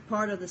likewise took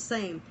part of the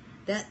same,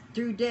 that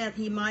through death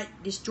he might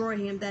destroy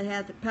him that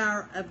hath the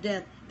power of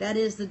death, that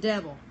is the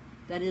devil.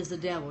 That is the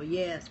devil,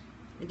 yes.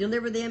 And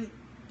deliver them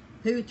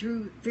who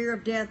through fear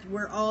of death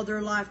were all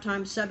their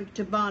lifetime subject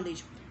to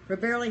bondage. For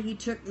verily he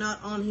took not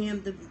on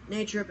him the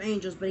nature of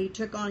angels, but he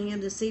took on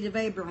him the seed of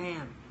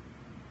Abraham.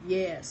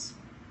 Yes.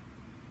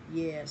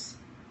 Yes.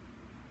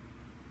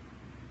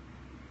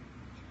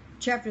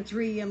 Chapter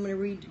 3, I'm going to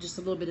read just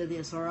a little bit of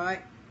this, all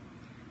right?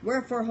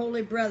 Wherefore,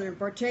 holy brethren,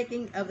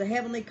 partaking of the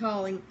heavenly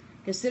calling,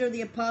 consider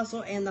the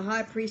apostle and the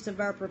high priest of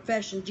our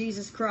profession,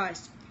 Jesus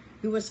Christ,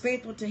 who was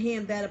faithful to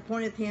him that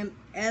appointed him,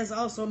 as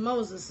also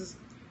Moses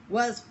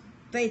was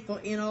faithful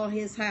in all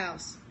his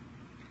house.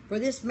 For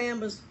this man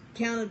was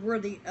counted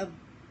worthy of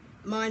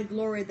mine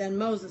glory than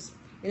Moses,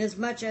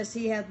 inasmuch as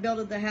he hath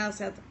builded the house,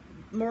 hath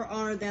more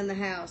honor than the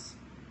house.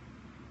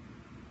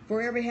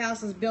 For every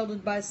house is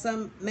builded by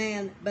some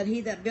man, but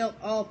he that built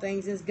all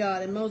things is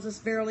God. And Moses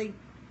verily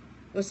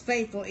was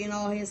faithful in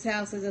all his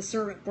house as a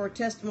servant for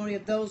testimony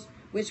of those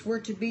which were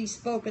to be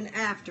spoken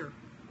after.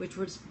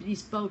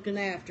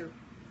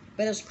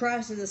 But as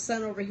Christ is a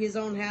son over his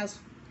own house,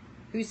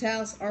 whose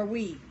house are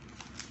we?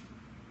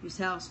 Whose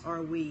house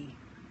are we?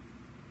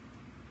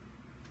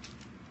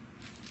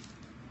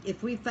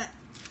 If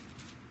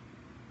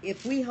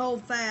we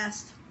hold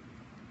fast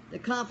the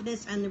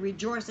confidence and the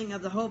rejoicing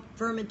of the hope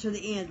firm unto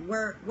the end.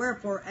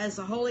 Wherefore, as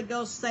the Holy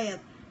Ghost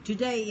saith,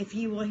 today if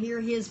you will hear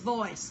his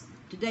voice.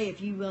 Today if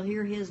you will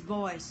hear his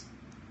voice.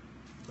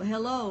 Well,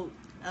 hello,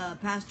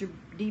 Pastor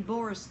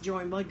Devour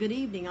joined. Well, good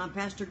evening. I'm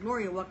Pastor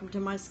Gloria. Welcome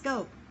to my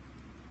scope.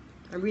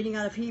 I'm reading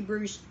out of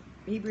Hebrews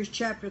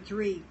chapter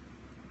 3.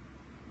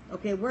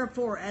 Okay,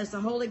 wherefore, as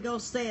the Holy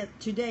Ghost saith,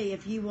 today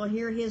if you will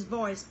hear his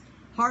voice,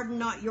 harden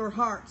not your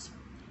hearts,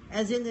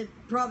 as in the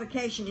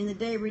provocation in the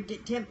day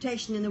of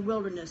temptation in the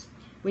wilderness,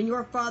 when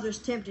your fathers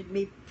tempted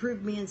me,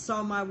 proved me, and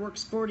saw my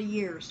works 40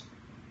 years.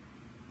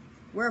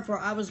 Wherefore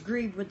I was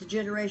grieved with the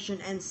generation,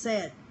 and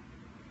said,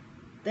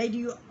 they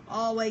do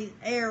always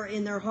err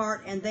in their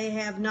heart, and they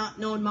have not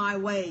known my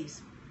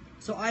ways.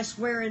 So I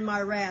swear in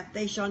my wrath,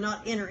 they shall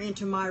not enter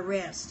into my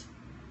rest.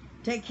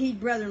 Take heed,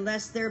 brethren,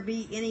 lest there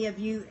be any of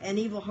you an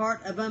evil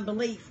heart of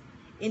unbelief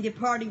in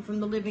departing from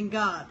the living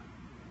God.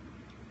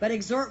 But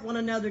exhort one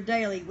another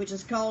daily, which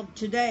is called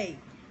today,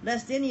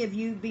 lest any of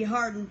you be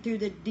hardened through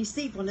the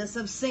deceitfulness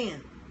of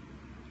sin.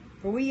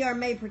 For we are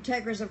made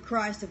partakers of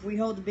Christ if we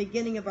hold the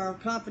beginning of our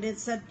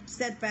confidence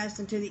steadfast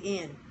unto the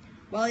end.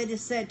 While it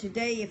is said,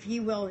 today if ye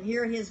will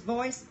hear his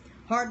voice,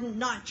 harden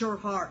not your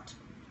hearts,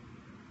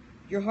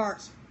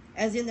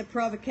 as in the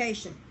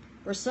provocation.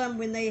 For some,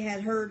 when they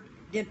had heard,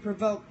 did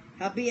provoke,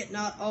 howbeit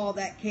not all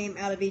that came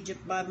out of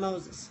Egypt by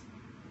Moses.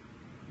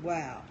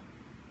 Wow.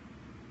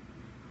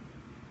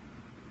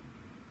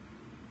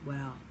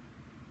 Wow.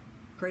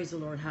 Praise the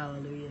Lord,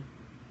 hallelujah.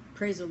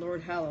 Praise the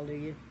Lord,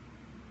 hallelujah.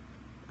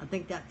 I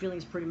think that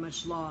feeling's pretty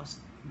much lost.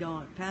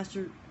 gone.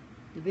 Pastor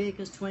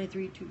Leviticus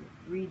 23, to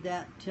read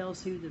that,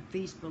 tells who the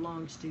feast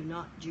belongs to,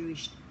 not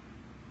Jewish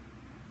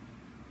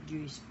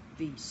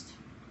feast.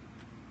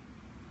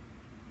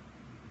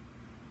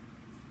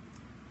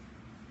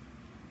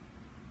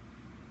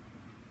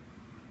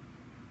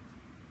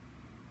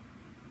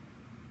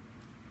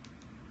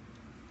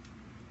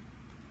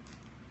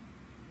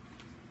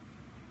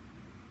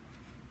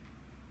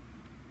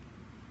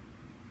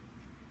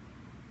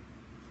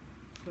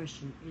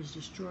 Question: Is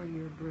destroying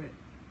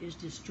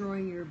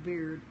your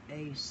beard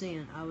a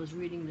sin? I was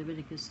reading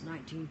Leviticus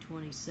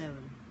 19:27.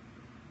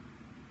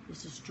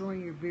 Is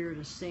destroying your beard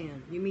a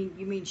sin? You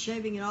mean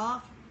shaving it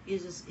off?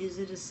 Is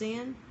it a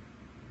sin?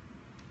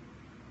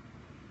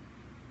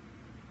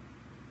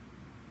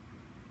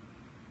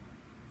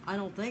 I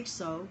don't think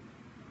so.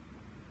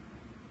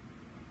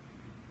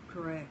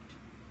 Correct.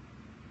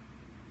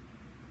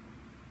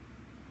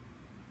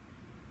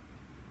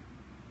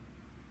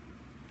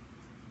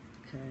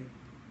 Okay.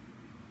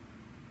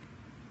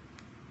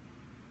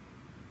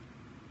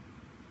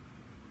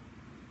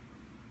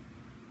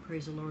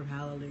 Praise the Lord,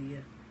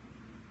 hallelujah.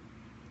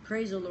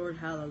 Praise the Lord,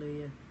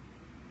 hallelujah.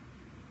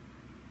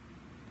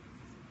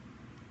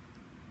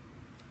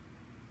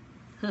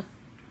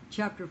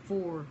 Chapter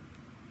 4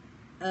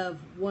 of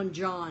 1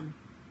 John.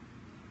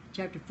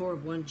 Chapter 4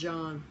 of 1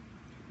 John.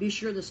 Be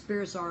sure the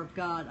spirits are of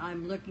God.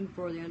 I'm looking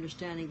for the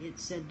understanding. It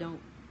said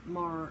don't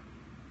mar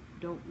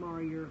your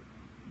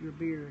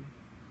beard.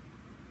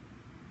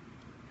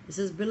 It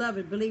says,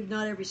 Beloved, believe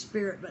not every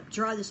spirit, but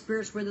try the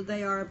spirits whether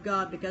they are of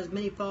God, because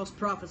many false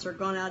prophets are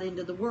gone out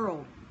into the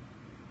world.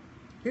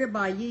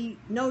 Hereby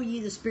know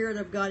ye the Spirit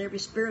of God. Every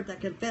spirit that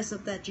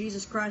confesseth that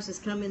Jesus Christ is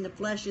come in the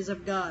flesh is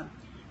of God.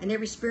 And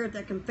every spirit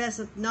that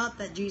confesseth not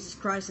that Jesus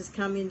Christ is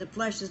come in the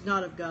flesh is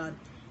not of God.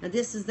 And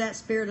this is that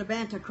spirit of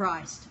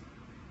Antichrist,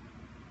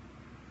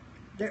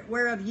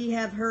 whereof ye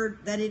have heard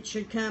that it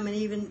should come, and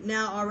even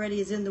now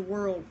already is in the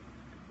world.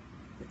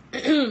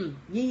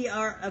 Ye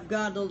are of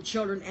God, little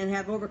children, and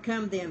have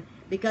overcome them,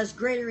 because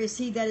greater is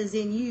he that is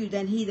in you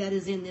than he that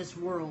is in this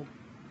world.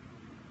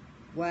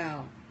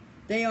 Wow.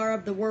 They are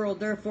of the world,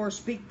 therefore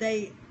speak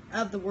they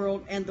of the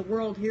world, and the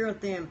world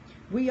heareth them.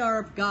 We are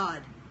of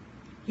God.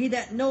 He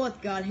that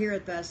knoweth God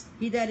heareth us.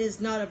 He that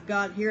is not of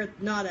God heareth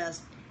not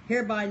us.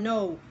 Hereby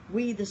know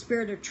we the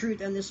spirit of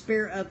truth and the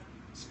spirit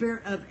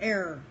of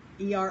error,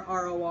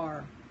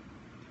 E-R-R-O-R.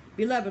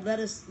 Beloved, let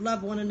us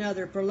love one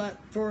another, for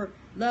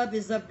love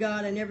is of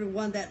God, and every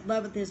one that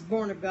loveth is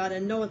born of God,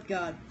 and knoweth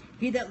God.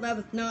 He that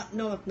loveth not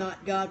knoweth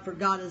not God, for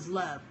God is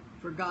love.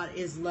 For God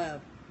is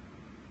love.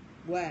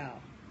 Wow.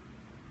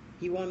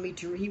 He wanted me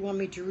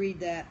to read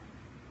that.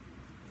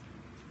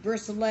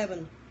 Verse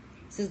 11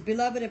 says,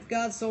 Beloved, if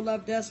God so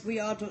loved us, we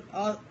ought to,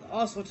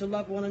 also to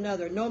love one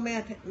another. No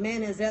man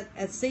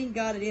hath seen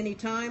God at any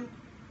time.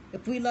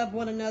 If we love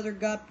one another,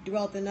 God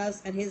dwelleth in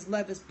us, and his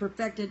love is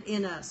perfected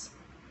in us.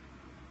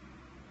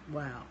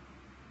 Wow.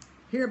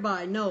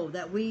 Hereby know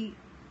we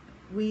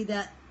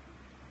that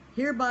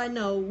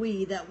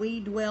we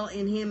dwell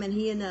in him and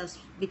he in us,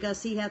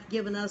 because he hath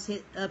given us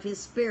of his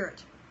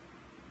Spirit.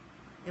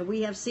 And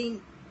we have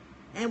seen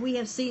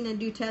and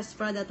do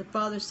testify that the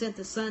Father sent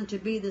the Son to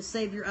be the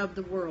Savior of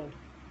the world.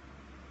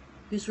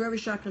 Whosoever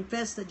shall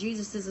confess that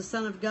Jesus is the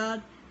Son of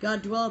God,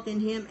 God dwelleth in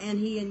him and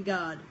he in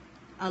God.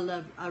 I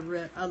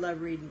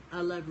love reading.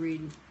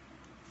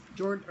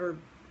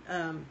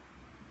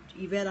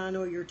 Yvette, I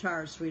know you're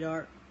tired,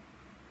 sweetheart.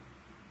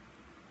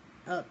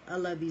 I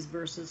love these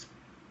verses.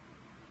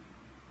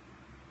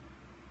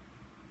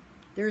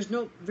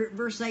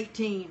 Verse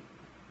 18.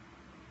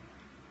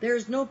 There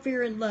is no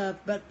fear in love,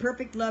 but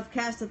perfect love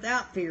casteth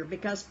out fear,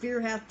 because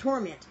fear hath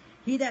torment.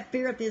 He that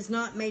feareth is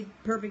not made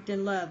perfect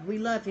in love. We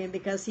love him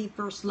because he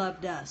first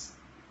loved us.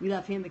 We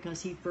love him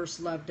because he first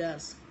loved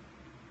us.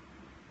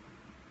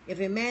 If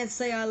a man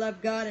say, I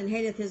love God, and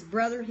hateth his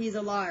brother, he is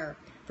a liar.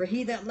 For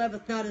he that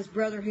loveth not his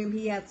brother whom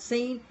he hath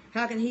seen,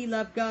 how can he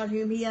love God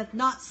whom he hath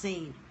not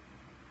seen?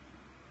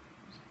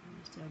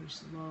 Establish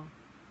the law.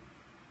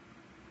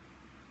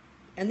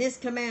 And this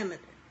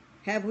commandment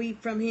have we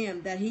from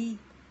him, that he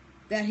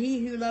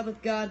who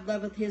loveth God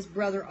loveth his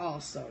brother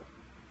also.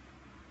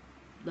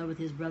 Loveth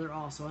his brother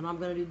also. And I'm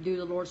going to do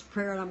the Lord's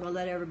Prayer, and I'm going to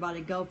let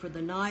everybody go for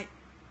the night.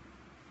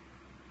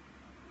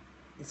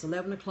 It's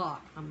 11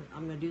 o'clock. I'm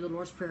going to do the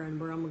Lord's Prayer,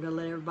 and I'm going to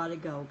let everybody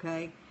go,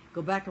 okay?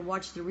 Go back and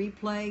watch the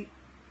replay.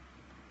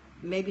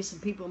 Maybe some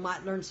people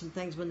might learn some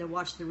things when they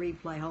watch the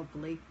replay,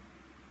 hopefully.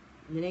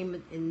 In the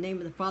name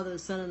of the Father, the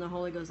Son, and the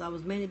Holy Ghost. I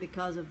was mainly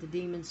because of the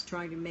demons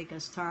trying to make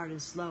us tired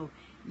and slow.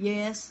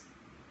 Yes,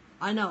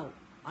 I know.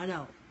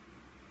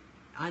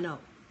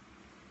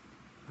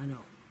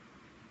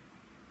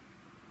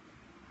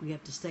 We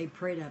have to stay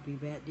prayed up,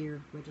 Yvette,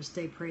 dear. We have to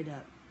stay prayed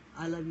up.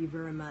 I love you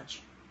very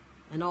much.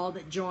 And all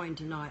that joined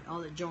tonight,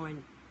 all that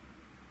joined,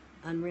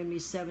 Unrimney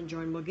 7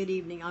 joined. Well, good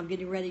evening. I'm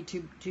getting ready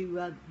to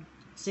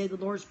say the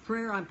Lord's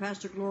Prayer. I'm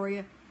Pastor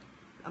Gloria.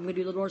 I'm going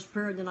to do the Lord's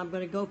Prayer, and then I'm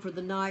going to go for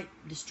the night.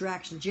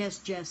 Distraction.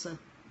 Jessa.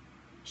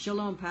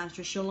 Shalom,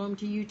 Pastor. Shalom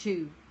to you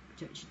too.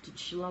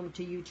 Shalom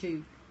to you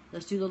too.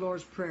 Let's do the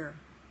Lord's Prayer.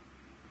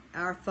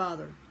 Our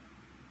Father,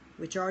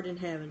 which art in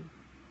heaven,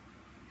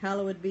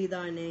 hallowed be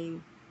thy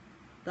name.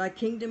 Thy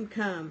kingdom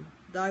come,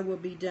 thy will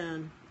be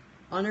done,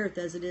 on earth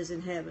as it is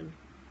in heaven.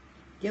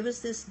 Give us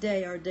this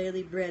day our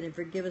daily bread, and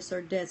forgive us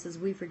our debts as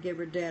we forgive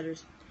our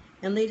debtors.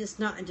 And lead us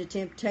not into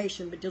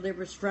temptation, but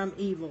deliver us from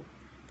evil.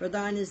 For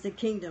thine is the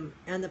kingdom,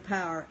 and the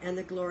power, and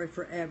the glory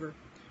forever.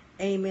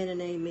 Amen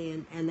and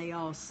amen. And they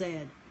all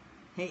said,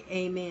 hey,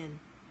 amen.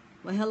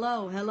 Well,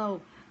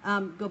 hello.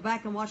 Go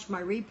back and watch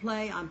my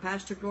replay. I'm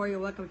Pastor Gloria.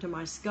 Welcome to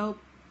my scope.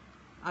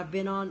 I've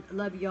been on.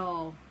 Love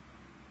y'all.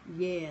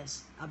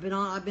 Yes, I've been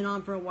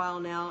on for a while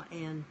now,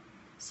 and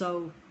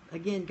so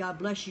again, God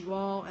bless you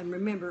all. And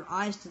remember,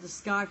 eyes to the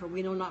sky, for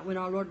we know not when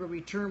our Lord will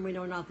return. We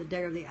know not the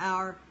day or the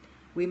hour.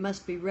 We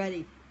must be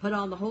ready. Put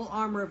on the whole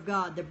armor of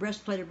God, the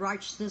breastplate of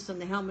righteousness, and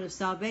the helmet of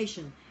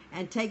salvation,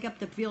 and take up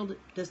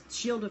the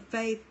shield of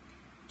faith,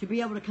 to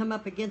be able to come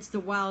up against the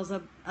wiles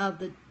of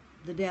the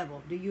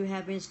devil. Do you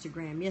have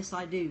Instagram? Yes,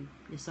 I do.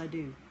 Yes, I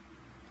do.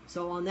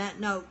 So on that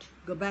note,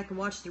 go back and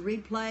watch the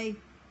replay.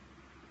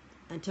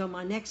 Until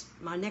my next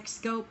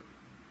scope.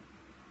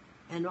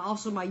 And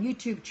also my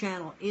YouTube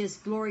channel is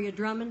Gloria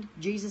Drummond.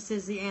 Jesus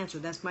is the answer.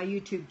 That's my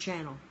YouTube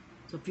channel.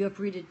 So feel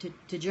free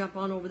to jump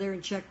on over there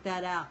and check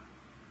that out.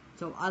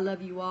 So I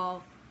love you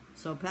all.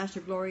 So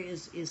Pastor Gloria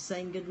is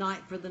saying good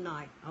night for the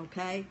night.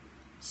 Okay?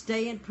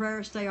 Stay in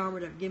prayer. Stay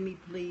armored up. Give me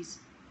please.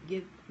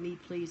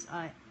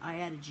 I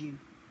added you.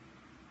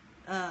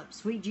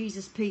 Sweet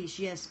Jesus peace.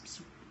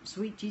 Yes.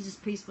 Sweet Jesus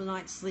peaceful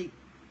night's sleep.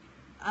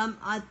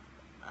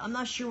 I'm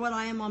not sure what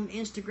I am on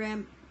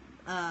Instagram.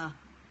 I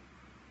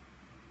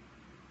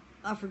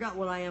forgot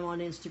what I am on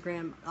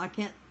Instagram. I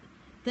can't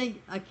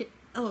think.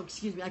 Oh,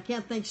 excuse me. I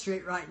can't think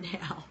straight right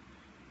now.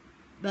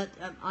 But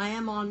I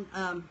am on.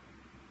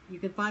 You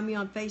can find me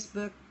on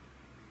Facebook.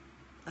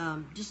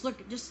 Just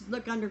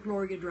look under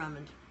Gloria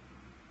Drummond,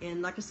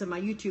 and like I said, my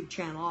YouTube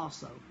channel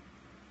also.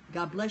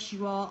 God bless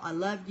you all. I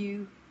love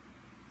you.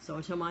 So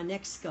until my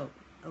next scope.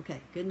 Okay.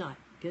 Good night.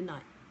 Good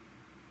night.